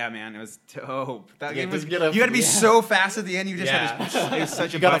Fett. Yeah, man, it was dope. That Yeah, game was. just get a- You had to be yeah. so fast at the end. You just Yeah. had to. It was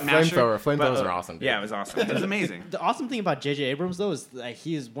such a got a button masher. flamethrower. Flamethrowers But, are awesome, dude. Yeah, it was awesome. It was amazing. The awesome thing about J.J. Abrams, though, is that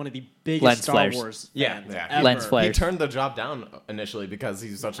he is one of the biggest Lens Star flares. Wars Yeah, fans yeah. ever. Lens He flares. turned the job down initially because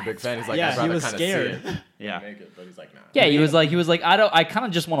he's such a big fan. He's like, Yeah, I'd he rather was kind of scared. see it. Yeah. Make it, but he's like, nah. Yeah, he was like, I kind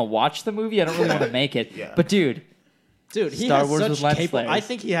of just want to watch the movie. I don't really want to make it. Yeah. But dude, Dude, he Star has Wars with such lens capable. flares. I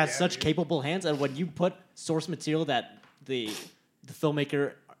think he has such capable hands, and when you put source material that the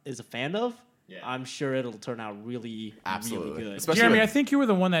filmmaker is a fan of, I'm sure it'll turn out really, Absolutely. really good. Especially Jeremy, with- I think you were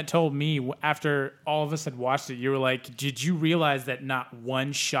the one that told me after all of us had watched it. You were like, "Did you realize that not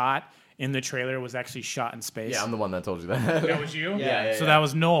one shot in the trailer was actually shot in space?" yeah, I'm the one that told you that. that was you. Yeah, So that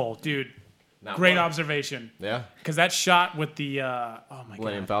was Noel, dude. Great observation. Yeah. Because that shot with the oh my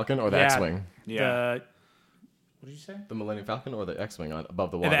Millennium god, Falcon or the Yeah. X-wing? Yeah. What did you say? The Millennium Falcon or the X-wing above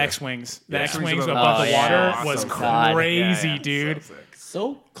the The water? X-wings. The Yeah. X-wings Oh, above the yeah. water was God. crazy, Yeah, yeah. dude.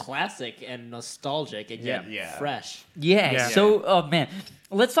 So classic and nostalgic and yet Yeah. fresh. Yeah. Yeah. So, oh man,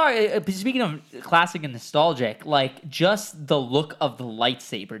 let's talk. Speaking of classic and nostalgic, like just the look of the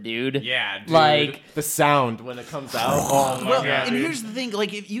lightsaber, dude. Yeah, dude. Like the sound when it comes out. Oh my Well, god. and here's the thing: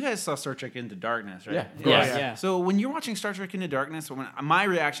 like, if you guys saw Star Trek Into Darkness, right? Yeah. Yes. Yeah. So when you're watching Star Trek Into Darkness, when my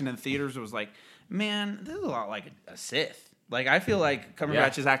reaction in the theaters was like, "Man, this is a lot like a Sith." Like I feel like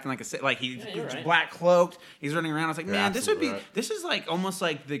Cumberbatch is acting like a Sith. Like he's you're right. black cloaked. He's running around. I was like, man, this would be. absolutely right. This is like almost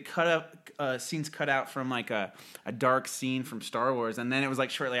like the cut up scenes cut out from like a dark scene from Star Wars. And then it was like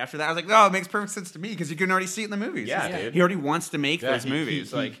shortly after that, I was like, oh, it makes perfect sense to me because you can already see it in the movies. Yeah, He's- dude. He already wants to make Yeah, those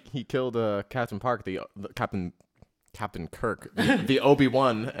movies. he killed Captain Park, the Captain Kirk, the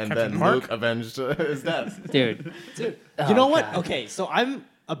Obi-Wan, and then Mark? Luke avenged his death. dude. Dude, Oh, you know what? God. Okay, so I'm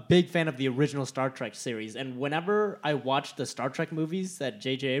a big fan of the original Star Trek series, and whenever I watch the Star Trek movies that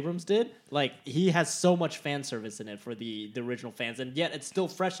J.J. Abrams did, like he has so much fan service in it for the original fans, and yet it's still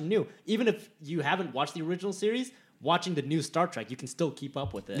fresh and new. Even if you haven't watched the original series, watching the new Star Trek, you can still keep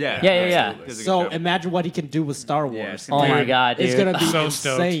up with it. Yeah, yeah. It's a good So show. imagine what he can do with Star Wars. Yeah, Oh my God, It's dude. gonna be So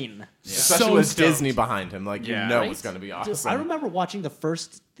stoked. insane. Especially So with stoked. Disney behind him, like Yeah. you know Right? it's gonna be Dude, awesome. I remember watching the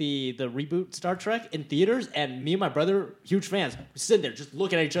reboot Star Trek in theaters, and me and my brother, huge fans, we're sitting there just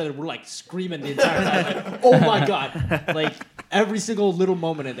looking at each other. We're like screaming the entire time, like, "Oh my god!" Like every single little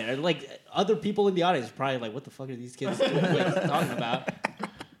moment in there. Like other people in the audience are probably like, "What the fuck are these kids talking about?"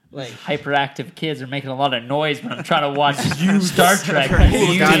 Like Hyperactive kids are making a lot of noise when I'm trying to watch Star Trek.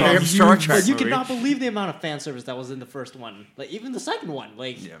 Goddamn Star Trek but you movie. cannot believe the amount of fan service that was in the first one. Like even the second one.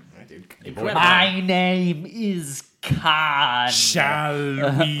 Like incredible. My name is Khan. Shall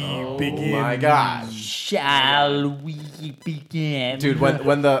we Oh begin? my god, Shall we begin? dude!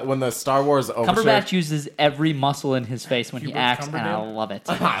 When the Star Wars overture, Cumberbatch uses every muscle in his face when he Hubert acts, and I Cumberbatch? love it.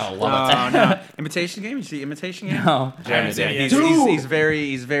 I love it. Oh no! Imitation Game. You see Imitation Game? No. Jeremy's Yeah, in.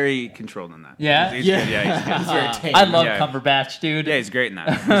 he's very controlled in that. Yeah? He's Yeah. good. Yeah, he's good. Very tame. I love Yeah. Cumberbatch, dude. Yeah, he's great in that.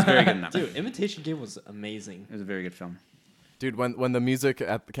 He's very good in that. Dude, Imitation Game was amazing. It was a very good film. Dude, when the music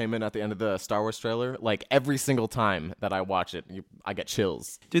came in at the end of the Star Wars trailer, like every single time that I watch it, I get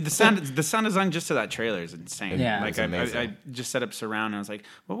chills. Dude, the sound design just to that trailer is insane. Yeah. Like It's I amazing. just set up surround and I was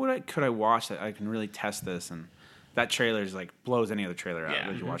like, could I watch that I can really test this? And that trailer is like blows any other trailer out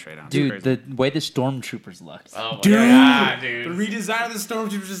that you watch right now. It's Dude, crazy. the way the stormtroopers looked. Dude, dude. the redesign of the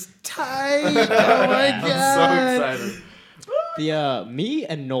Stormtroopers is tight. Oh my god! I'm so excited. Me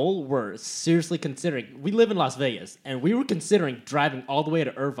and Noel were seriously considering. We live in Las Vegas, and we were considering driving all the way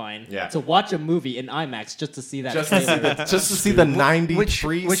to Irvine Yeah. to watch a movie in IMAX just to see that. Just to trailer. see the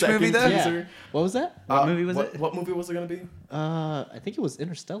 93 which second movie though? Yeah. teaser. What was that? What movie was what, it? What movie was it gonna be? I think it was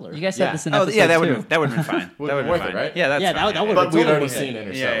Interstellar. You guys Yeah. said this in Oh episode yeah, that 2. would have been fine. That would have been worth it, fine, right? Yeah, that's Yeah, fine. that would But have we'd totally already worth seen it.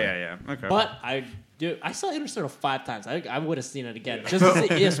 Interstellar. Yeah. Okay. But I saw Interstellar 5 times. I would have seen it again, just to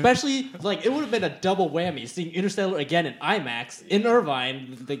see, especially like it would have been a double whammy seeing Interstellar again in IMAX in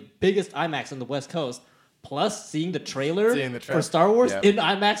Irvine, the biggest IMAX on the West Coast, plus seeing the trailer, Seeing the trailer. for Star Wars Yep. in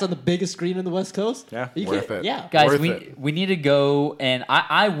IMAX on the biggest screen in the West Coast. Yeah. You Worth can't- it. Yeah, Guys, Worth we it. we need to go, and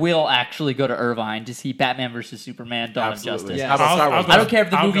I will actually go to Irvine to see Batman vs Superman: Dawn Absolutely. of Justice. Yeah. How about Star Wars? I don't care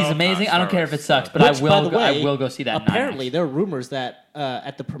if the I'll movie's go. amazing. I don't Star care if Wars. it sucks, but Which, by the I way, will go see that. in Apparently, IMAX. there are rumors that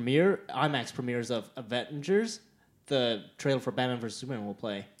at the IMAX premieres of Avengers, the trailer for Batman vs Superman will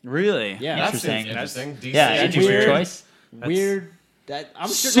play. really? Yeah, That Interesting. seems interesting. DC Yeah, and interesting weird. choice. Weird. I'm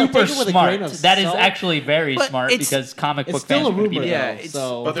sure they'll Super take it with a grain smart. of That is salt. actually very But smart it's- because comic It's book still fans a are going to be rumor, there. Yeah, though. it's-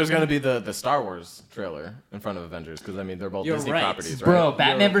 So, But there's gonna be the Star Wars trailer in front of Avengers because I mean they're both You're Disney right. properties, right? Bro,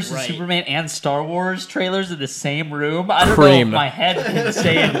 Batman You're vs right. Superman and Star Wars trailers in the same room. I don't Cream. know if my head can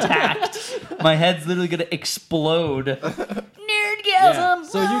stay intact. My head's literally gonna explode. Nerdgasm. yeah.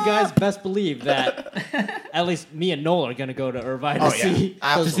 So you guys best believe that at least me and Noel are gonna go to Irvine to yeah. see To see the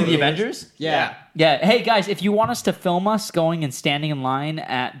Absolutely. Avengers? Yeah. Yeah. Hey guys, if you want us to film us going and standing in line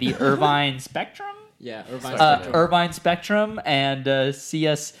at the Irvine Spectrum, Yeah, Irvine. Spectrum. Irvine Spectrum, and see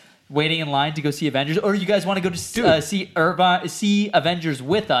us waiting in line to go see Avengers, or you guys want to go to see Avengers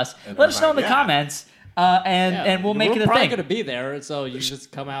with us, let us know in the Yeah. comments, and we'll make it a probably thing. gonna be there, so you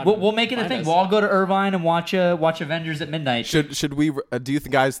just come out. We'll make it a and thing. find We'll us. all go to Irvine and watch Avengers at midnight. Should we? Do you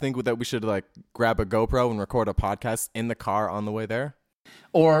guys think that we should like grab a GoPro and record a podcast in the car on the way there?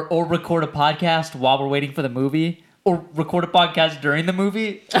 Or record a podcast while we're waiting for the movie. Or record a podcast during the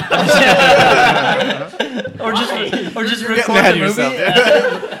movie. or just record ahead the of movie.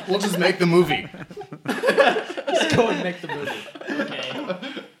 yourself, we'll just make the movie. Just go and make the movie.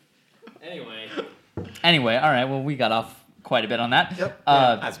 Okay. Anyway. Anyway, all right. Well, we got off quite a bit on that. Yep.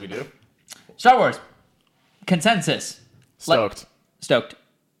 As we do. Star Wars consensus. Stoked.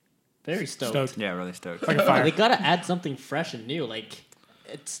 Very stoked. Stoked. Yeah, really stoked. Like a fire. They gotta add something fresh and new. Like,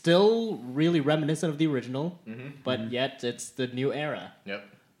 it's still really reminiscent of the original, but yet it's the new era. Yep.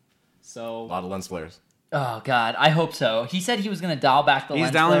 So A lot of lens flares. Oh God, I hope so. He said he was gonna dial back the He's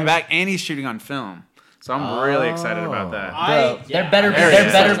lens dialing flares. back, and he's shooting on film. So I'm really excited about that. Bro, yeah. there better Very be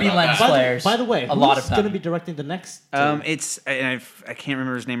excited lens about flares. By the way, a lot of who's going to time. be directing the next? It's I can't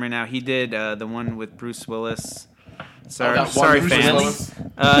remember his name right now. He did the one with Bruce Willis. Sorry, that one sorry, Bruce fans. Willis?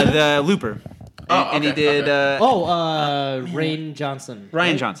 The Looper. And he okay, did. Rain Johnson.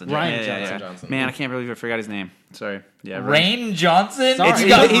 Ryan right? Johnson. Ryan Yeah, Johnson. Johnson. Man, I can't believe I forgot his name. Sorry. Yeah, Rain Johnson. Sorry. It's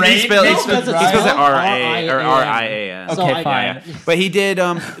got He Rain. spelled mixed with it he spells it Ryan. R-A or R-I-A-N. So Okay, I- fine. But he did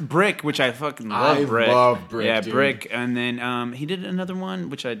Brick, which I fucking love. I Brick. love Brick, Yeah, dude. Brick, and then he did another one,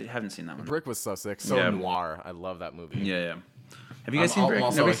 which I haven't seen that one. Brick was so sick, so Yeah. noir. I love that movie. Yeah. Have you guys seen Brick?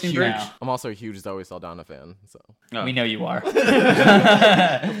 also Nobody's a seen huge, Brick? I'm also a huge Zoe Saldana fan. So. Oh. We know you are.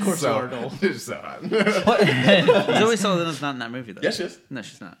 Of course, So, Arnold. Zoe Saldana's not in that movie though. Yes, she is. No,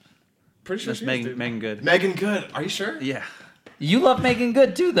 she's not. Pretty sure That's she Megan. is, dude. Megan Good. Megan Good. Are you sure? Yeah. You love Megan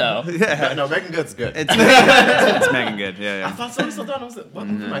Good too, though. No, Megan Good's good. It's it's Megan Good. Yeah, I yeah. thought Zoe Saldana was it. What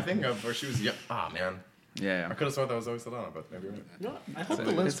movie am I thinking of where she was young? Oh, man. Yeah, I yeah. could have sworn that was Zoe Saldana, but maybe you're right. No, I hope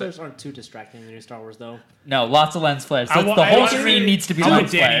the lens flares aren't too distracting in the new Star Wars, though. No, lots of lens flares. So I wa- the whole I- screen needs to be I'm lens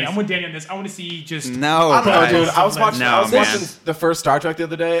with Danny. flares. I'm with Danny on this. I want to see just. No, I don't know, guys. dude. I was watching, No, I was man. watching the first Star Trek the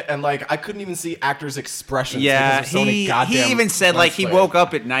other day, and like I couldn't even see actors' expressions. Yeah, because there's so many he goddamn even said lens like he flares. woke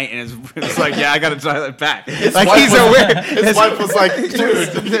up at night and it was like, yeah, I gotta dial it back. His Like wife he's was- aware. His wife was like, dude,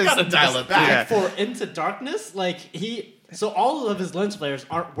 you gotta dial it back. Yeah. For Into Darkness, like so all of his lens flares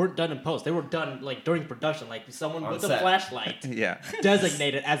weren't done in post. They were done like during production. Like someone On with a set. flashlight Yeah.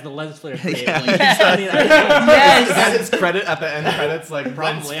 designated as the lens flare creator. Yeah. Like, he's standing there. Is that his credit at the end credits? Like, lens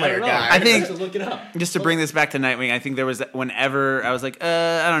Probably, I flare don't know. guy. I think- Just look it up. Just to bring this back to Nightwing, I think there was whenever I was like,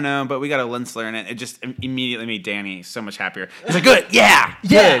 I don't know, but we got a lens flare in it. It just immediately made Danny so much happier. He's like, good, yeah,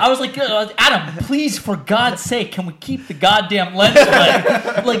 Yeah, good. I was like, Adam, please, for God's sake, can we keep the goddamn lens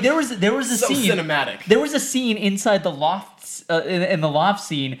flare? Like there was a So scene. cinematic. There was a scene inside the loft, in the loft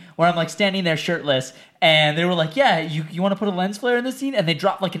scene, where I'm like standing there shirtless, and they were like, "Yeah, you want to put a lens flare in this scene?" And they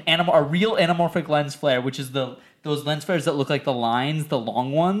dropped like a real anamorphic lens flare, which is those lens flares that look like the lines, the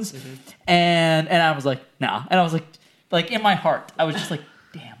long ones. And I was like, "Nah," and I was like in my heart, I was just like,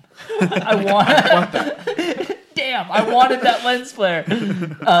 "Damn, I want that." Damn, I wanted that lens flare.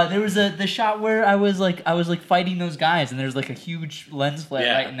 There was the shot where I was like fighting those guys, and there's like a huge lens flare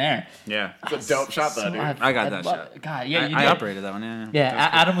Yeah. right in there. Yeah, It's a dope shot, though, dude. I got that shot. God, yeah, you I did. operated that one. Yeah, Yeah,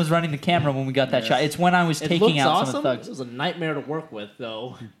 Adam was running the camera when we got that shot. It's when I was It taking looks out awesome. some of the It thugs. was a nightmare to work with,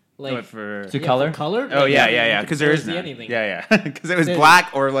 though. Like But for To color? for color. oh like, yeah, you yeah, could because there barely is see none. anything. Yeah, yeah, because it was There's- black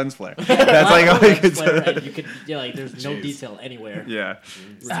or lens flare. That's Black like all you lens could flare, say. and you could like there's no detail anywhere. Yeah,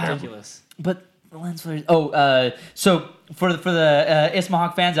 It's ridiculous. But the lens flares. Oh, so for the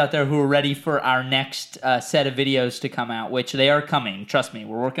Ismahawk fans out there who are ready for our next set of videos to come out, which they are coming. Trust me,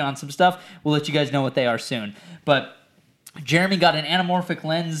 we're working on some stuff. We'll let you guys know what they are soon. But Jeremy got an anamorphic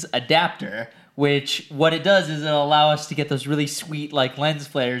lens adapter, which what it does is it'll allow us to get those really sweet like lens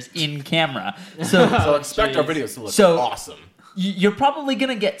flares in camera. So So expect our videos to look So- awesome. you're probably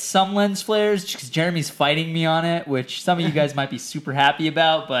gonna get some lens flares because Jeremy's fighting me on it, which some of you guys might be super happy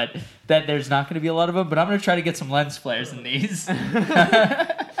about, but that there's not gonna be a lot of them. But I'm gonna try to get some lens flares in these. Hell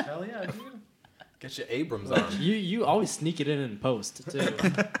yeah, dude. Get your Abrams on. You always sneak it in post too.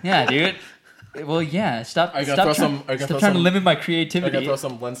 Yeah, dude. Well, yeah. Stop. Are you gonna Stop, throw trying, some- are you gonna stop throw trying to some- limit my Are you creativity. gonna throw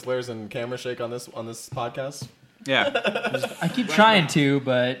some lens flares and camera shake on this podcast? yeah. I keep trying to,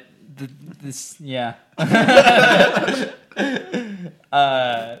 but this, yeah.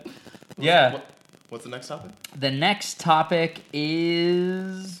 Yeah. What's the next topic? The next topic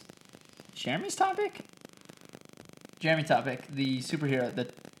is Jeremy's topic. Jeremy topic, the superhero, the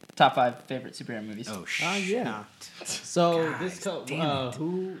top 5 favorite superhero movies. Oh Yeah. So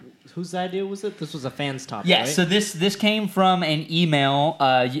whose idea was it? This was a fan's topic. Yeah, right? so this came from an email.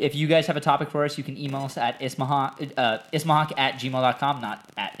 If you guys have a topic for us, you can email us at ismahawk@gmail.com, not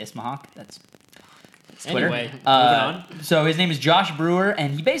at ismahawk. That's Twitter. Anyway, moving on. So his name is Josh Brewer,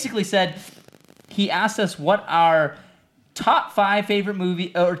 and he basically said he asked us what our top 5 favorite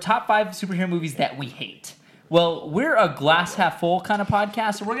movie or top 5 superhero movies that we hate. Well, we're a glass half full kind of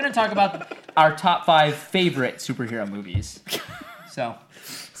podcast, so we're going to talk about our top 5 favorite superhero movies. So,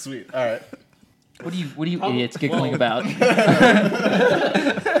 Sweet. All right. What are you idiots giggling about?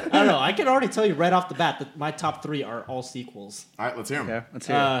 I don't know. I can already tell you right off the bat that my top 3 are all sequels. All right, let's hear him. Yeah, let's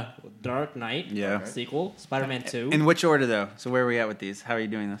hear it. Dark Knight, Yeah. sequel. Spider-Man 2. In which order, though? So where are we at with these? How are you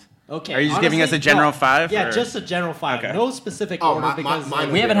doing this? Okay. Are you just giving us a honestly, general no. 5? Yeah, or- just a general 5. Okay. No specific Oh, order mine because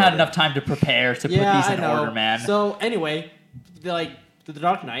would We haven't be had order. enough time to prepare to put yeah, these in I know. order, man. So anyway, the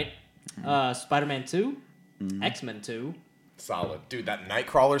Dark Knight, Spider-Man 2, X-Men 2, Solid. Dude, that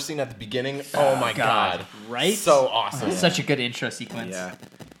Nightcrawler scene at the beginning, oh my God. god. right? So awesome. Such a good intro sequence. Yeah.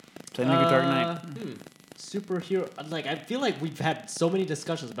 So I think Dark Knight. Superhero. Like I feel like we've had so many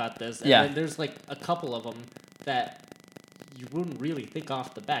discussions about this, and Yeah. then there's like a couple of them that you wouldn't really think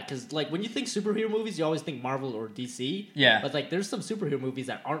off the bat because like when you think superhero movies, you always think Marvel or DC. Yeah. But like there's some superhero movies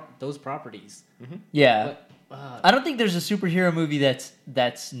that aren't those properties. Yeah. But, I don't think there's a superhero movie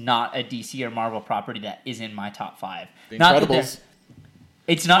that's not a DC or Marvel property that is in my top 5. The Not that Incredibles.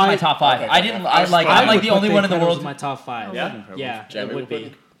 it's not my top 5. okay, I didn't. okay. I'm I like would the put only one in the Incredibles world. in my top 5. Yeah? Yeah, Jeremy it would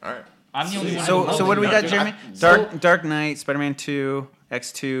be. All right. I'm the only one. So what do we got, Dude, Jeremy? Dark Knight, Spider-Man 2,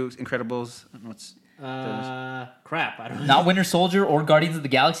 X2, Incredibles. What's Crap. I don't know. Not Winter Soldier or Guardians of the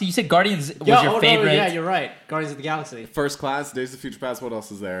Galaxy. You said Guardians was Yeah, your oh, favorite. No, yeah, you're right. Guardians of the Galaxy. First Class, Days of Future Past, what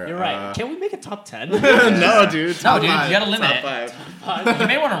else is there? You're right. Can we make a top 10? no, dude. No, dude, you gotta limit Top it. 5. You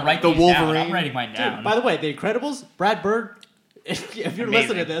may want to write The these down. Wolverine. I'm writing mine down. Dude, by the way, The Incredibles, Brad Bird, if you're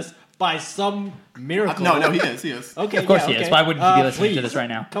listening to this, by some miracle. No, he is. Okay, Of course yeah, he is. okay. Why wouldn't you be listening to please. this right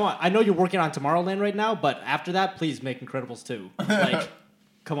now? Come on. I know you're working on Tomorrowland right now, but after that, please make Incredibles 2. Like,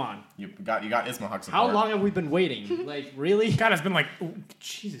 come on. You got Isma How long have we been waiting? Like, really? God, it's been like,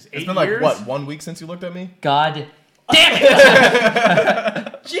 Jesus, 8 It's been like years? what, 1 week since you looked at me? God damn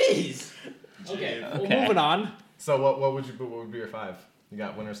it! Jeez. Okay, well, moving on. So what would be your 5? You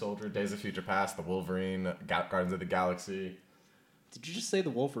got Winter Soldier, Days of Future Past, The Wolverine, Guardians of the Galaxy. Did you just say the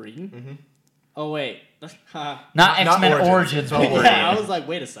Wolverine? Mm-hmm. Oh, wait. Not X-Men Origins. Origins. Don't Wolverine. worry. Yeah, I was like,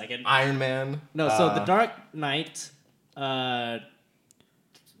 wait a second. Iron Man. No, so The Dark Knight. Wow.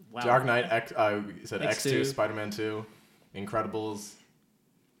 Dark Knight, you said X2, X2. Spider-Man 2, Incredibles.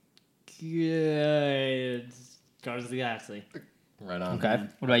 Good. Guardians of the Galaxy. Right on. Okay.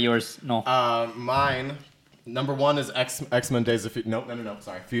 What about yours? No. Mine, number 1 is X-Men Days of Future. No.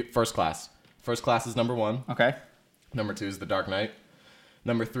 Sorry. First Class. First Class is number 1. Okay. Number 2 is The Dark Knight.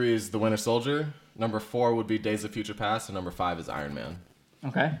 Number 3 is The Winter Soldier. Number 4 would be Days of Future Past, and number 5 is Iron Man.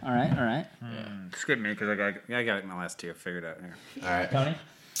 Okay. All right. Skip me because I got my last 2 figured out here. All right. Tony.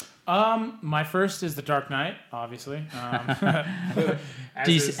 My first is The Dark Knight, obviously. As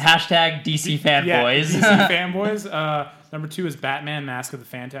DC, is- hashtag DC fanboys. Yeah, DC fanboys. Number 2 is Batman: Mask of the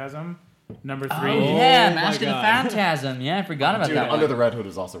Phantasm. Number 3. Oh, yeah, my Mask of the God. Phantasm. Yeah, I forgot about Dude, that Under one. the Red Hood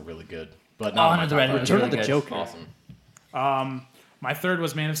is also really good. But Oh, not Under the Red Hood. Return really of the good. Joker. Awesome. My third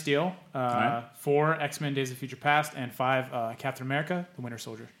was Man of Steel. right. 4, X-Men: Days of Future Past, and 5, Captain America: The Winter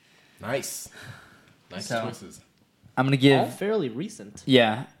Soldier. Nice. Nice So- choices. I'm gonna All give. fairly recent.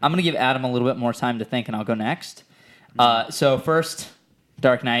 Yeah, I'm gonna give Adam a little bit more time to think, and I'll go next. So first,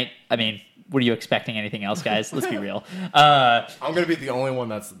 Dark Knight. I mean, what are you expecting? Anything else, guys? Let's be real. I'm gonna be the only one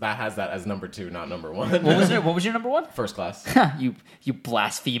that has that as number 2, not number 1. What was it? What was your number 1? First Class. you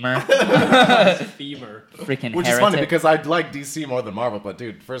blasphemer, Fever. freaking Which is heretic. funny because I like DC more than Marvel, but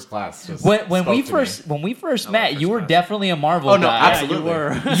dude, First Class just when spoke we to first me. when we first I met, love you were First definitely a Marvel Oh no, guy. absolutely. you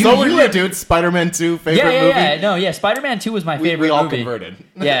were. So were you you, were- dude. Spider-Man 2 favorite movie. Yeah. No, yeah. Spider-Man 2 was my We favorite all movie. converted.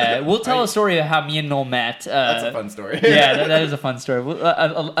 Yeah, we'll tell a story of how me and Noel met. That's a fun story. Yeah, that is a fun story.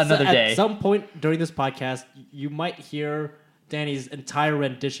 Another So day. At some point during this podcast, you might hear Danny's entire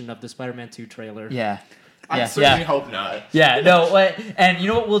rendition of the Spider-Man 2 trailer. Yeah. I Yeah, certainly yeah. hope not. Yeah, no, and you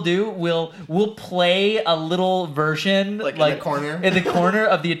know what we'll do? We'll play a little version Like in the corner? in the corner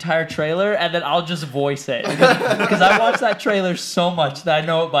of the entire trailer, and then I'll just voice it because I watched that trailer so much that I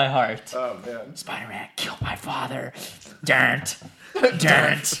know it by heart. Oh man. Spider-Man killed my father. Dirt.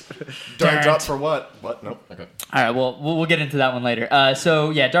 Dirt. Dark drop for what? What? Nope. Okay. All right, well, we'll get into that one later.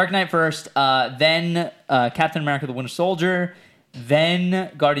 So yeah, Dark Knight first, then Captain America: The Winter Soldier,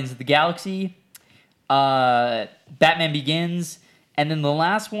 then Guardians of the Galaxy, Batman Begins, and then the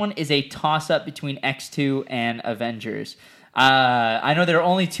last one is a toss-up between X2 and Avengers. I know there are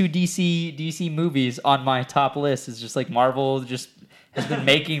only 2 DC movies on my top list. It's just like Marvel just has been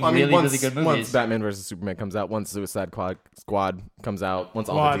making really good movies. Once Batman vs Superman comes out, once Suicide Squad comes out, once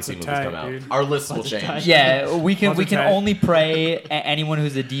all the Lots DC of movies tight, come out, dude. our list will change. Yeah, we can Lots of tight. only pray anyone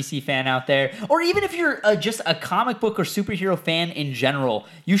who's a DC fan out there, or even if you're just a comic book or superhero fan in general,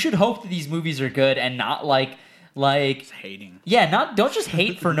 you should hope that these movies are good and not like Hating. yeah, don't just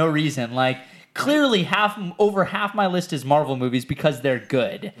hate for no reason. Like, clearly over half my list is Marvel movies because they're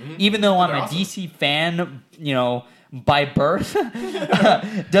good. Even though I'm a DC fan, by birth,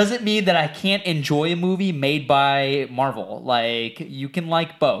 doesn't mean that I can't enjoy a movie made by Marvel. Like, you can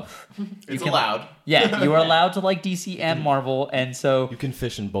like both. It's allowed. Yeah, you are allowed to like DC and Marvel, and so You can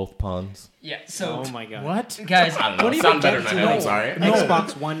fish in both ponds. yeah. So Oh my god. What? guys, I don't know. What do you Sound think better James than I am. Gunn- Sorry.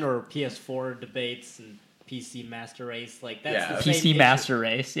 Xbox One or PS4 debates and PC Master Race, like that's Yeah. the same PC issue. Master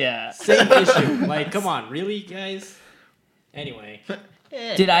Race, yeah. Same issue. Like, come on, really, guys? Anyway,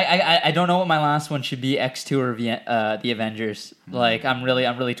 Did I don't know what my last one should be, X2 or the Avengers. Like, I'm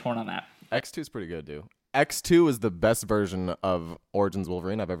really torn on that. X2 is pretty good, dude. X2 is the best version of Origins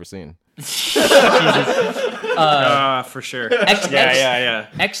Wolverine I've ever seen. For sure. Yeah.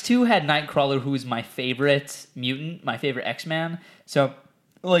 X2 had Nightcrawler, who is my favorite mutant, my favorite X-Man. So,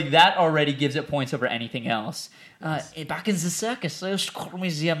 like, that already gives it points over anything else. Back in the circus, they used to call me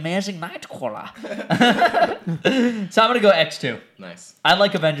the amazing Nightcrawler. So I'm going to go X2. Nice. I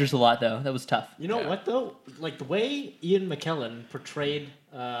like Avengers a lot, though. That was tough. you know what though? Like the way Ian McKellen portrayed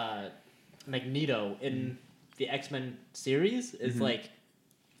Magneto in the X-Men series is like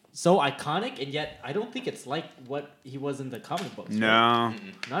so iconic, and yet I don't think it's like what he was in the comic books. right? No.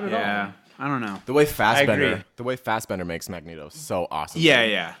 Not at Yeah. all. I don't know. The way agree. Fassbender makes Magneto so awesome. Yeah.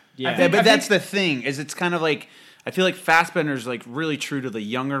 Yeah. But that's the thing, is it's kind of like, I feel like Fassbender's like really true to the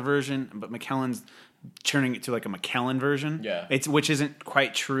younger version, but McKellen's turning it to like a McKellen version. Yeah. Which isn't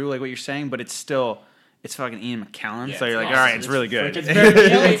quite true, like what you're saying, but it's still, it's fucking Ian McKellen. Yeah, so you're it's like, all right, it's really good. It's very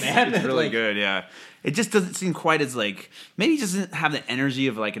McKellen, man. It's really Like, good, yeah. It just doesn't seem quite as like, maybe he doesn't have the energy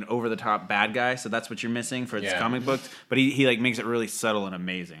of like an over the top bad guy, so that's what you're missing for its Yeah. comic books. But he like makes it really subtle and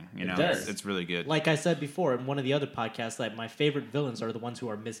amazing. You know, does. it's really good. Like I said before in one of the other podcasts, like my favorite villains are the ones who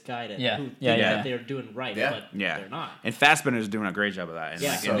are misguided, Yeah. who Yeah, think yeah. that they're doing right, Yeah. but Yeah, they're not. And Fassbender's doing a great job of that. In, Yeah,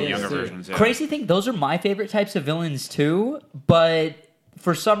 like, so in the is, younger too. versions. Yeah. Crazy thing, those are my favorite types of villains, too, but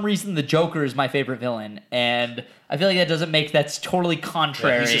for some reason, the Joker is my favorite villain, and I feel like that's totally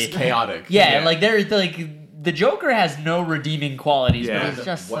contrary. He's just chaotic. Yeah, like the Joker has no redeeming qualities, Yeah. but he's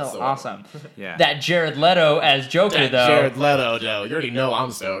just so Whatsoever. awesome. Yeah. That Jared Leto as Joker, though. Jared Leto, Joe. You already know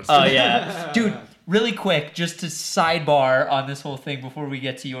I'm stoked. Oh yeah, dude. Really quick, just to sidebar on this whole thing before we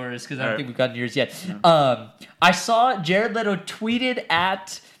get to yours, because I don't Alright. think we've gotten to yours yet. I saw Jared Leto tweeted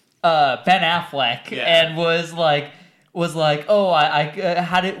at Ben Affleck and was like, oh, I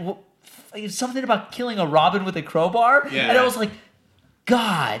had it. Something about killing a robin with a crowbar, Yeah. and I was like,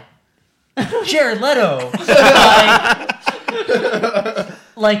 God, Jared Leto,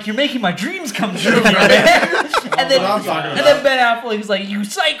 like you're making my dreams come true, here, man. And then Ben Affleck was like, "You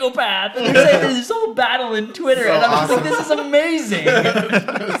psychopath!" And they're saying this whole battle in Twitter, So and I'm just like, "This is amazing."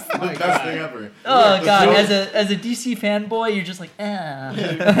 It's the best thing ever. Oh god, as a DC fanboy, you're just like,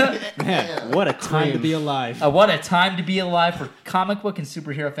 Man, what a time to be alive. What a time to be alive for comic book and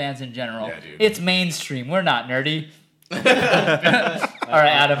superhero fans in general. Yeah, dude. It's mainstream. We're not nerdy. All right,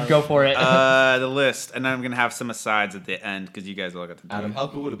 Adam, go for it. The list, and then I'm gonna have some asides at the end because you guys all got to do Adam, it. how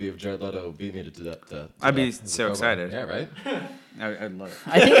cool would it be if Jared Leto beat me to that? I'd be so excited. Yeah, right? I'd love it.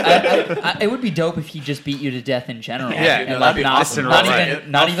 I think it would be dope if he just beat you to death in general. Yeah, and no, like that'd be not, awesome. not Right.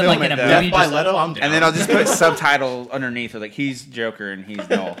 even not I'll even film like in it, a though. movie. Death by Just, Leto, I'm down. And then I'll just put subtitle underneath, like he's Joker and he's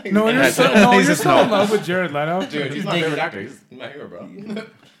Noel. No, And you're that's so, it. no, He's you're just so in Noel. love with Jared Leto. Dude, he's my favorite actor. He's my hero, bro.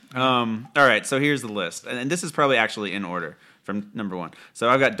 All right, so here's the list, and this is probably actually in order from number one. So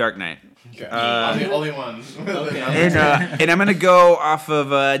I've got Dark Knight, Okay. I'm the only one. and I'm gonna go off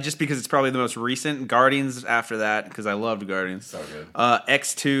of just because it's probably the most recent. Guardians after that because I loved Guardians. So good.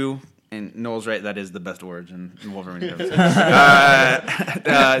 X2. And Noel's right, that is the best origin in Wolverine.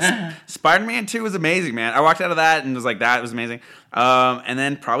 Spider-Man 2 was amazing, man. I walked out of that and was like, that was amazing. And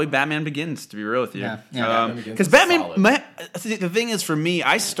then probably Batman Begins, to be real with you. Yeah. Batman Begins Because is Batman, solid. the thing is for me,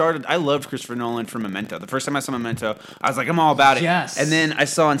 I loved Christopher Nolan for Memento. The first time I saw Memento, I was like, I'm all about it. Yes. And then I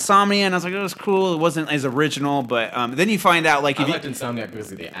saw Insomnia and I was like, it was cool. It wasn't as original, but then you find out, like, I if you, liked Insomniac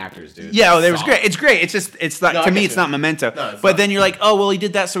because of the actors, dude. yeah, oh, they was Solid. great. It's great. It's just, it's not, No, I to me, get it's you. not Memento. No, it's but not. then you're like, oh, well, he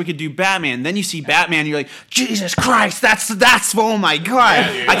did that so we could do Batman. Then you see Batman, and you're like, Jesus Christ, that's, oh my God.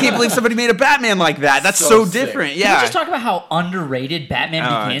 Yeah, dude. I can't believe somebody made a Batman like that. That's So so sick. different. Can we Yeah. just talk about how underrated Batman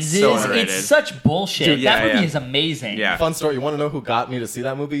Oh, Begins it's so is? underrated. It's such bullshit. Dude, yeah, that movie yeah. is amazing. Yeah. Fun story. You want to know who got me to see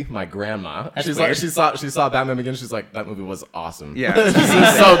that movie? My grandma. That's She's weird. like, she saw Batman Begins. She's like, that movie was awesome. Yeah. This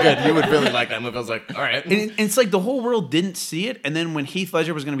is so good. You would really like that movie. I was like, all right. And it's like the whole world didn't see it, and then when Heath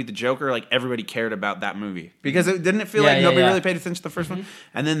Ledger was going to be the Joker, like everybody cared about that movie because didn't it feel Yeah, like yeah, nobody yeah. really paid attention to the first one,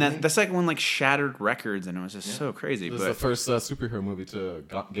 and then the second one like shattered records, and it was just so crazy. This is the first superhero movie to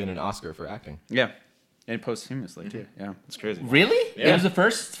get an Oscar for acting. Yeah, And posthumously too. Yeah, it's crazy. Really? Yeah. It was the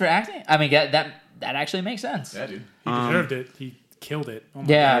first for acting? I mean, that actually makes sense. Yeah, dude. He deserved it. He killed it. Oh my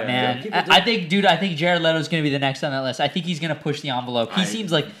Yeah, God. man. Yeah. I think Jared Leto's going to be the next on that list. I think he's going to push the envelope. He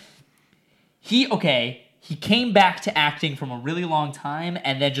seems like he came back to acting from a really long time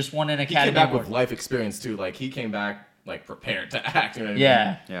and then just won an He came Academy back Award. with life experience too. Like he came back like prepared to act. You know what I mean?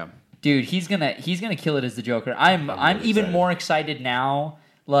 Yeah. Yeah. Dude, he's gonna kill it as the Joker. I'm really even excited. more excited now.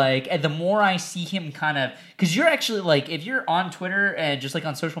 Like, and the more I see him kind of, because you're actually like, if you're on Twitter and just like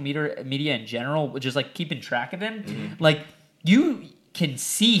on social media in general, just like keeping track of him, like you can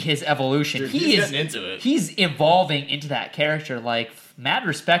see his evolution. Dude, He he's is getting into it. He's evolving into that character. Like, mad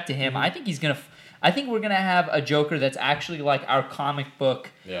respect to him. I think I think we're gonna have a Joker that's actually like our comic book,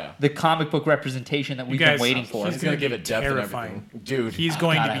 Yeah. the comic book representation that we've been guys- waiting for. He's gonna give be it depth terrifying. and everything, dude. He's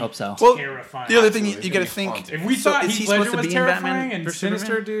going God, to I be hope so. Well, terrifying. the other thing Absolutely. you got to It's gonna be think. haunting. If we thought is he Heath Ledger supposed to was be in Batman terrifying and versus Sinister,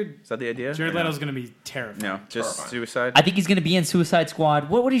 Superman? dude, Is that the idea? Jared Or no? Leto's going to be terrifying. No, just Terrifying. Suicide. I think he's gonna be in Suicide Squad.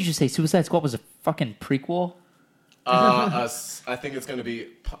 What did you say? Suicide Squad was a fucking prequel? I think it's gonna be.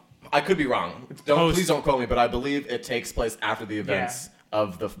 I could be wrong. Please don't quote me, but I believe it takes place after the events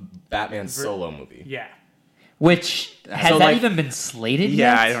of the Batman solo movie. Yeah. Which has So, that like- even been slated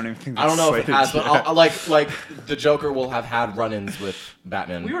Yeah, yet? I don't even think. I don't know if it that's has, but slated like the Joker will have had run-ins with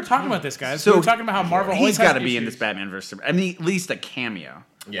Batman. We were talking about this, guys. So we were talking about how Marvel yet. always He's got got to be in this Batman versus Superman. I mean, at least a cameo.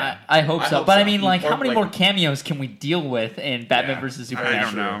 yeah, I hope so. But I mean, like, Or, how many like- more cameos can we deal with in Batman Yeah. versus Superman? I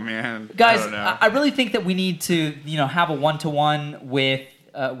don't know, man. Guys, I don't know. I really think that we need to, have a one-to-one with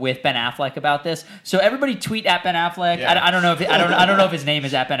Ben Affleck about this. So everybody tweet at Ben Affleck. Yeah. I don't know if I don't know if his name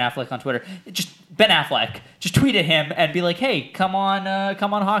is at Ben Affleck on Twitter. Just Ben Affleck. Just tweet at him and be like, "Hey, come on,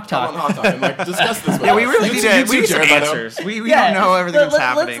 Hawk Talk." Come on, Hot Talk, and like discuss this. With Yeah, we us. really You need too- to. you We too, need some Jared Leto. answers. We don't know everything that's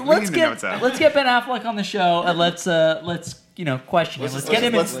happening. We need to know what's up. Let's get Ben Affleck on the show and let's question him. Let's get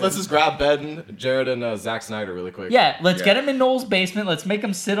him. Let's just grab Ben, Jared, and Zack Snyder really quick. Let's get him in Noel's basement. Let's make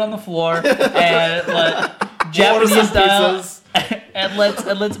him sit on the floor and let Order Japanese some style, pizzas.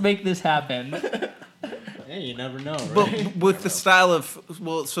 and let's make this happen. Hey, you never know, right? But with the style of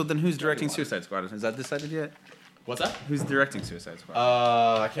so then who's directing Suicide Squad? Is that decided yet? What's that? Who's directing Suicide Squad?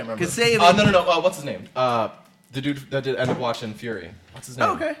 I can't remember. 'Cause say no. What's his name? The dude that did End of Watch and Fury. What's his name?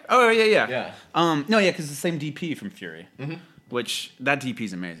 Oh, okay. Oh yeah. Yeah. No, yeah, because the same DP from Fury. Which that DP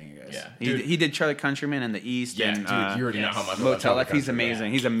is amazing, you guys. Yeah. He, Dude. he did Charlie Countryman and the East. Yeah, and, dude, you already know how much. I love Motel Charlie Life. He's Country.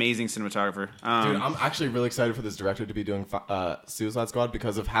 amazing. He's an amazing cinematographer. Dude, I'm actually really excited for this director to be doing Suicide Squad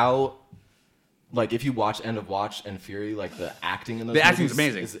because of how, like, if you watch End of Watch and Fury, like the acting in those The acting's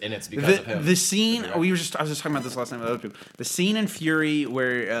movies amazing. and it's because of him. The scene director. I was just talking about this last night with other people. The scene in Fury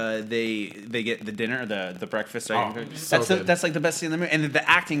where they get the dinner, the breakfast. Oh, so good. That's like the best scene in the movie, and the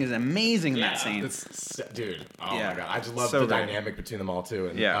acting is amazing in that scene. Dude, oh Yeah. my god, I just love So the great. dynamic between them all too.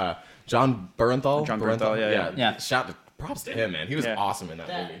 And Yeah. John Bernthal. John Bernthal, yeah. Props to him, man. He was Yeah. awesome in that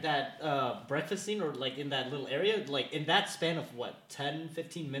movie. That breakfast scene, or like in that little area, like in that span of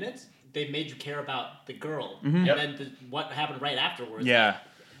 10-15 minutes, they made you care about the girl, and Yep. then what happened right afterwards. Yeah.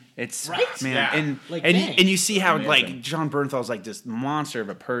 It's Right? man, Yeah. and Like, and, dang. and you see how Amazing. like John Bernthal's like this monster of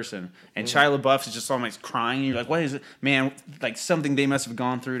a person, and Shia LaBeouf is just almost crying. And you're like, what is it, man? Like something they must have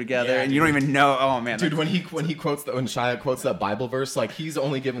gone through together, Yeah, and you don't even know. Oh man, Dude, when Shia quotes that Bible verse, like he's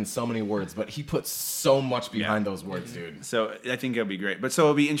only given so many words, but he puts so much behind those words, dude. So I think it'll be great. But so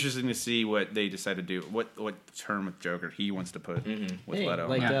it'll be interesting to see what they decide to do. What term with Joker he wants to put with Hey, Leto.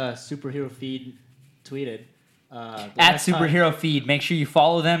 like Yeah. Superhero Feed tweeted. The At last time- Superhero Feed, make sure you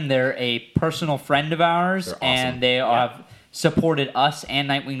follow them. They're a personal friend of ours, They're awesome. and they have supported us and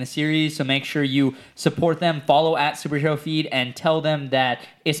Nightwing the series. So make sure you support them. Follow at Superhero Feed and tell them that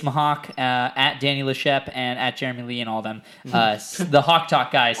Isma Hawk, at Danny Leshep, and at Jeremy Lee and all them, the Hawk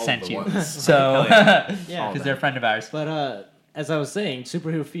Talk guys All sent the you. ones. So Yeah. because they're a friend of ours. But as I was saying,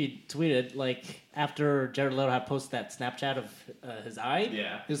 Superhero Feed tweeted like after Jared Leto had posted that Snapchat of his eye.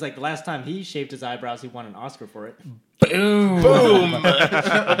 Yeah. It was like the last time he shaved his eyebrows, he won an Oscar for it. Boom, boom,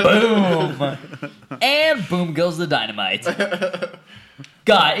 boom, and boom goes the dynamite.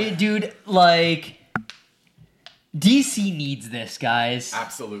 God, dude, like DC needs this, guys.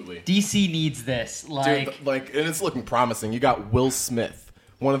 Absolutely. DC needs this. Like, Dude, like, and it's looking promising. You got Will Smith,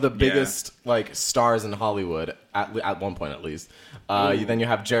 one of the biggest like stars in Hollywood at one point at least. Then you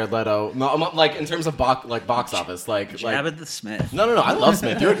have Jared Leto. No, like in terms of box office, like the Smith. no, I love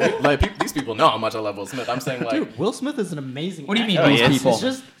Smith. These people know how much I love Will Smith. I'm saying like, Dude, Will Smith is an amazing. What do you mean, actor. these It's people?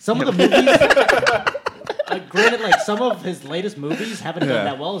 just some of the movies. Granted, like some of his latest movies haven't done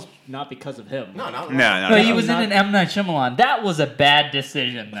that well. Is not because of him. No. he was in an M. Night Shyamalan. That was a bad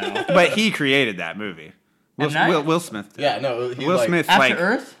decision, though. But he created that movie. M. Night? Will Smith. did. yeah, no, he Will like, Smith. After like,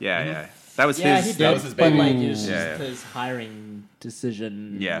 Earth? Yeah. That was Yeah, his. he did. that was his but baby. like, it was Yeah, just yeah. his hiring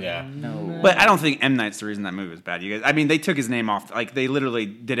decision. Yeah. No. But I don't think M. Night's the reason that movie was bad. You guys, I mean, they took his name off. Like they literally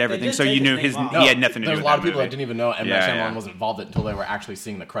did everything, did so take you his knew name his off. he had nothing to do There's with a lot of that people that movie. didn't even know M. Night Yeah, Shyamalan yeah. was involved until they were actually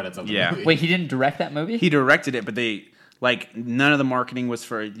seeing the credits of the Yeah. movie. Wait, he didn't direct that movie? He directed it, but they like none of the marketing was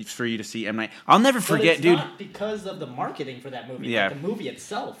for you to see M. Night. I'll never But forget, it's dude. not because of the marketing for that movie. Yeah. Like, the movie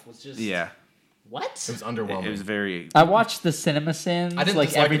itself was just Yeah, what? It was underwhelming. it was very. I watched the Cinema Sins, I didn't like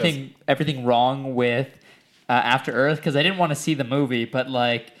dislike it everything wrong with After Earth, because I didn't want to see the movie, but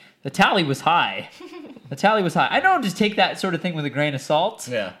like the tally was high. The tally was high. I don't just take that sort of thing with a grain of salt.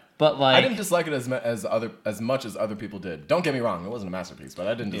 Yeah. But like, I didn't dislike it as much as other people did. Don't get me wrong, it wasn't a masterpiece, but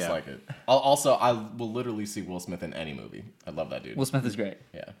I didn't dislike it. I will literally see Will Smith in any movie. I love that dude. Will Smith is great.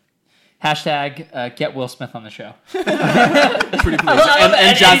 Yeah. Hashtag get Will Smith on the show. Pretty please.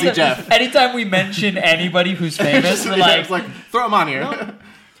 And Jazzy anytime, Jeff. Anytime we mention anybody who's famous, we're Yeah, like, it's like, throw him on here.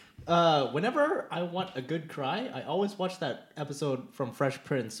 Whenever I want a good cry, I always watch that episode from Fresh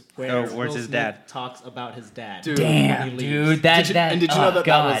Prince where Oh, where's Will his Smith dad? talks about his dad. Dude. when he damn, leaves. dude, that Did you oh, know that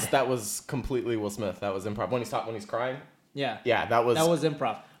God. that was completely Will Smith? That was improv. When he's crying? Yeah, Yeah, that was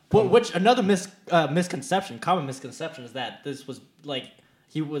improv. But which another misconception, common misconception, is that this was like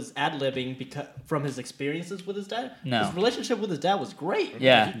he was ad libbing because from his experiences with his dad. No. His relationship with his dad was great.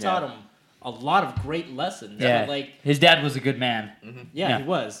 Yeah. he taught him a lot of great lessons. Yeah, But, like his dad was a good man. yeah, Yeah. he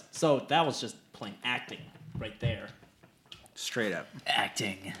was. So that was just plain acting right there. Straight up.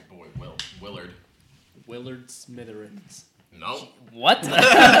 Acting. Boy, Willard. Willard Smitherins. No. What?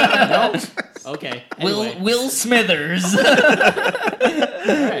 Okay. Will Anyway. Will Smithers. All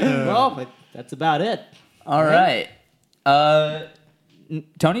right. Well, but that's about it. All right.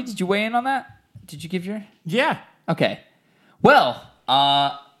 Tony, did you weigh in on that? Did you give your? Yeah. Okay. Well,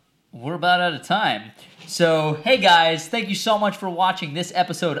 we're about out of time. So, hey guys, thank you so much for watching this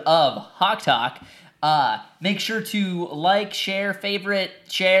episode of Hawk Talk. Make sure to like, share, favorite,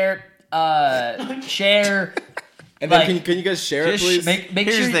 share. And Like, then can you guys share it, Just please? Make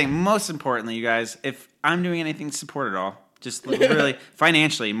Here's sure the thing. Most importantly, you guys, if I'm doing anything to support it all, just really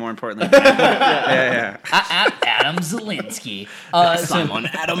financially, more importantly. Yeah. at Adam Zelinsky. on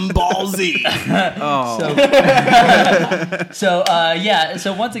Adam Ballsy.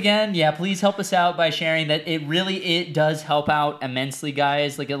 So once again, please help us out by sharing that. It does help out immensely,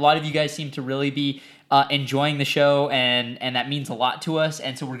 guys. Like a lot of you guys seem to really be enjoying the show, and that means a lot to us.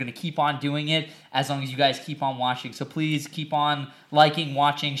 And so we're gonna keep on doing it as long as you guys keep on watching. So please keep on liking,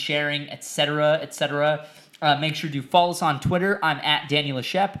 watching, sharing, etc., etc. Make sure to follow us on Twitter. I'm at Danny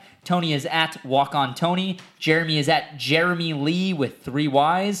Leshep. Tony is at WalkOnTony. Jeremy is at Jeremy Lee with 3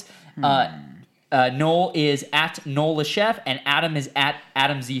 Ys. Noel is at Noel Leshef, and Adam is at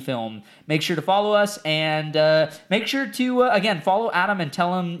Adam Z Film. Make sure to follow us, and make sure to again follow Adam and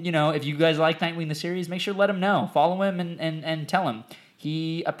tell him, if you guys like Nightwing the series, make sure to let him know. Follow him and tell him.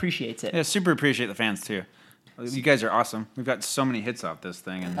 He appreciates it. Yeah, super appreciate the fans too. You guys are awesome. We've got so many hits off this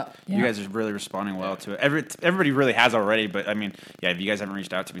thing, and you guys are really responding well to it. Everybody really has already, but I mean, if you guys haven't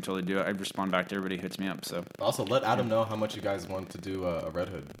reached out to me, totally do it. I respond back to everybody who hits me up. So Also, let Adam know how much you guys want to do a Red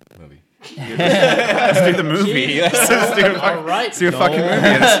Hood movie. let's do the movie. Let's do All right. a fucking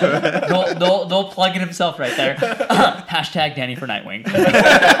movie. They'll plug in himself right there. Hashtag Danny for Nightwing.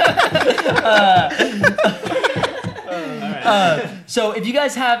 So if you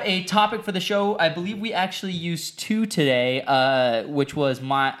guys have a topic for the show, I believe we actually used 2 today, which was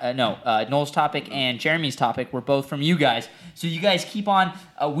Noel's topic and Jeremy's topic were both from you guys. So you guys keep on.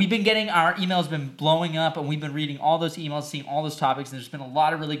 We've been getting our emails been blowing up, and we've been reading all those emails, seeing all those topics, and there's been a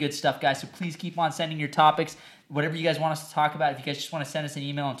lot of really good stuff, guys. So please keep on sending your topics, whatever you guys want us to talk about. If you guys just want to send us an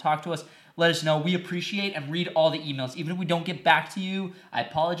email and talk to us, let us know. We appreciate and read all the emails. Even if we don't get back to you, I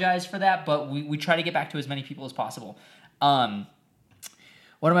apologize for that, but we try to get back to as many people as possible.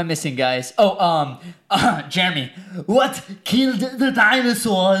 What am I missing, guys? Jeremy, what killed the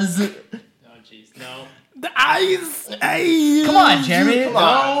dinosaurs? Oh, jeez. No. The eyes. Hey. Come on, Jeremy. Come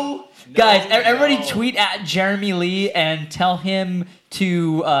on. Guys, everybody tweet at Jeremy Lee and tell him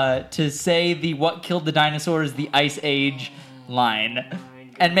to say the "What killed the dinosaurs?" the Ice Age line,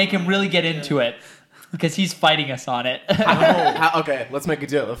 and make him really get into it because he's fighting us on it. Okay, let's make a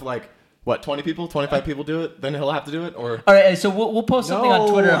deal. If 20 people, 25 people do it, then he'll have to do it, or All right, so we'll post something on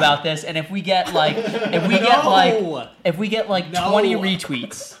No. Twitter about this, and if we get 20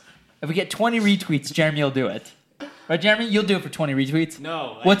 retweets, if we get 20 retweets, Jeremy will do it. Right, Jeremy? You'll do it for 20 retweets.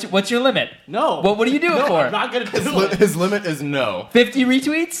 No. What's your limit? No. What do you do it No, for? I'm not gonna do it. His limit is no. 50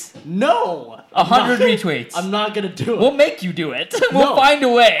 retweets? No. 100 retweets. I'm not gonna do it. We'll make you do it. We'll No. find a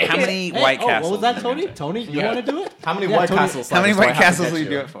way. How many Hey, White oh, Castles? what was that, are you Tony? gonna Tony, you Yeah. want to do it? How many Yeah, White Tony- Castles? How many sliders do I White have to Castles catch will you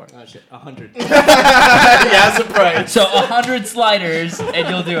do it for? Oh shit, 100. Yeah, surprise. So 100 sliders, and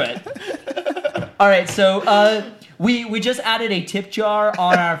you'll do it. All right. So we just added a tip jar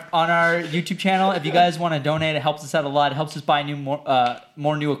on our YouTube channel. If you guys want to donate, it helps us out a lot. It helps us buy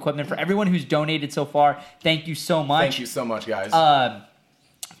more new equipment. For everyone who's donated so far, thank you so much. Thank you so much, guys.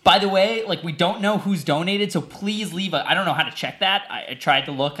 By the way, like, we don't know who's donated, so please leave I don't know how to check that. I tried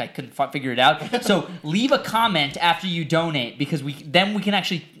to look, I couldn't figure it out. So leave a comment after you donate, because then we can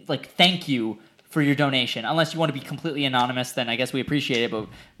actually, like, thank you for your donation. Unless you want to be completely anonymous, then I guess we appreciate it, but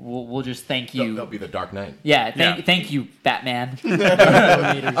we'll just thank you. They'll be the Dark Knight. Yeah, thank you, Batman.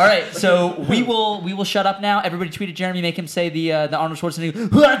 All right, so we will shut up now. Everybody tweet at Jeremy, make him say the Arnold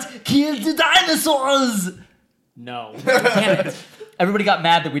Schwarzenegger, "What killed the dinosaurs?" No. Damn it. Everybody got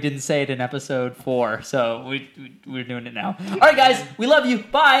mad that we didn't say it in episode 4, so we're doing it now. All right, guys, we love you.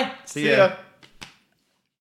 Bye. See ya.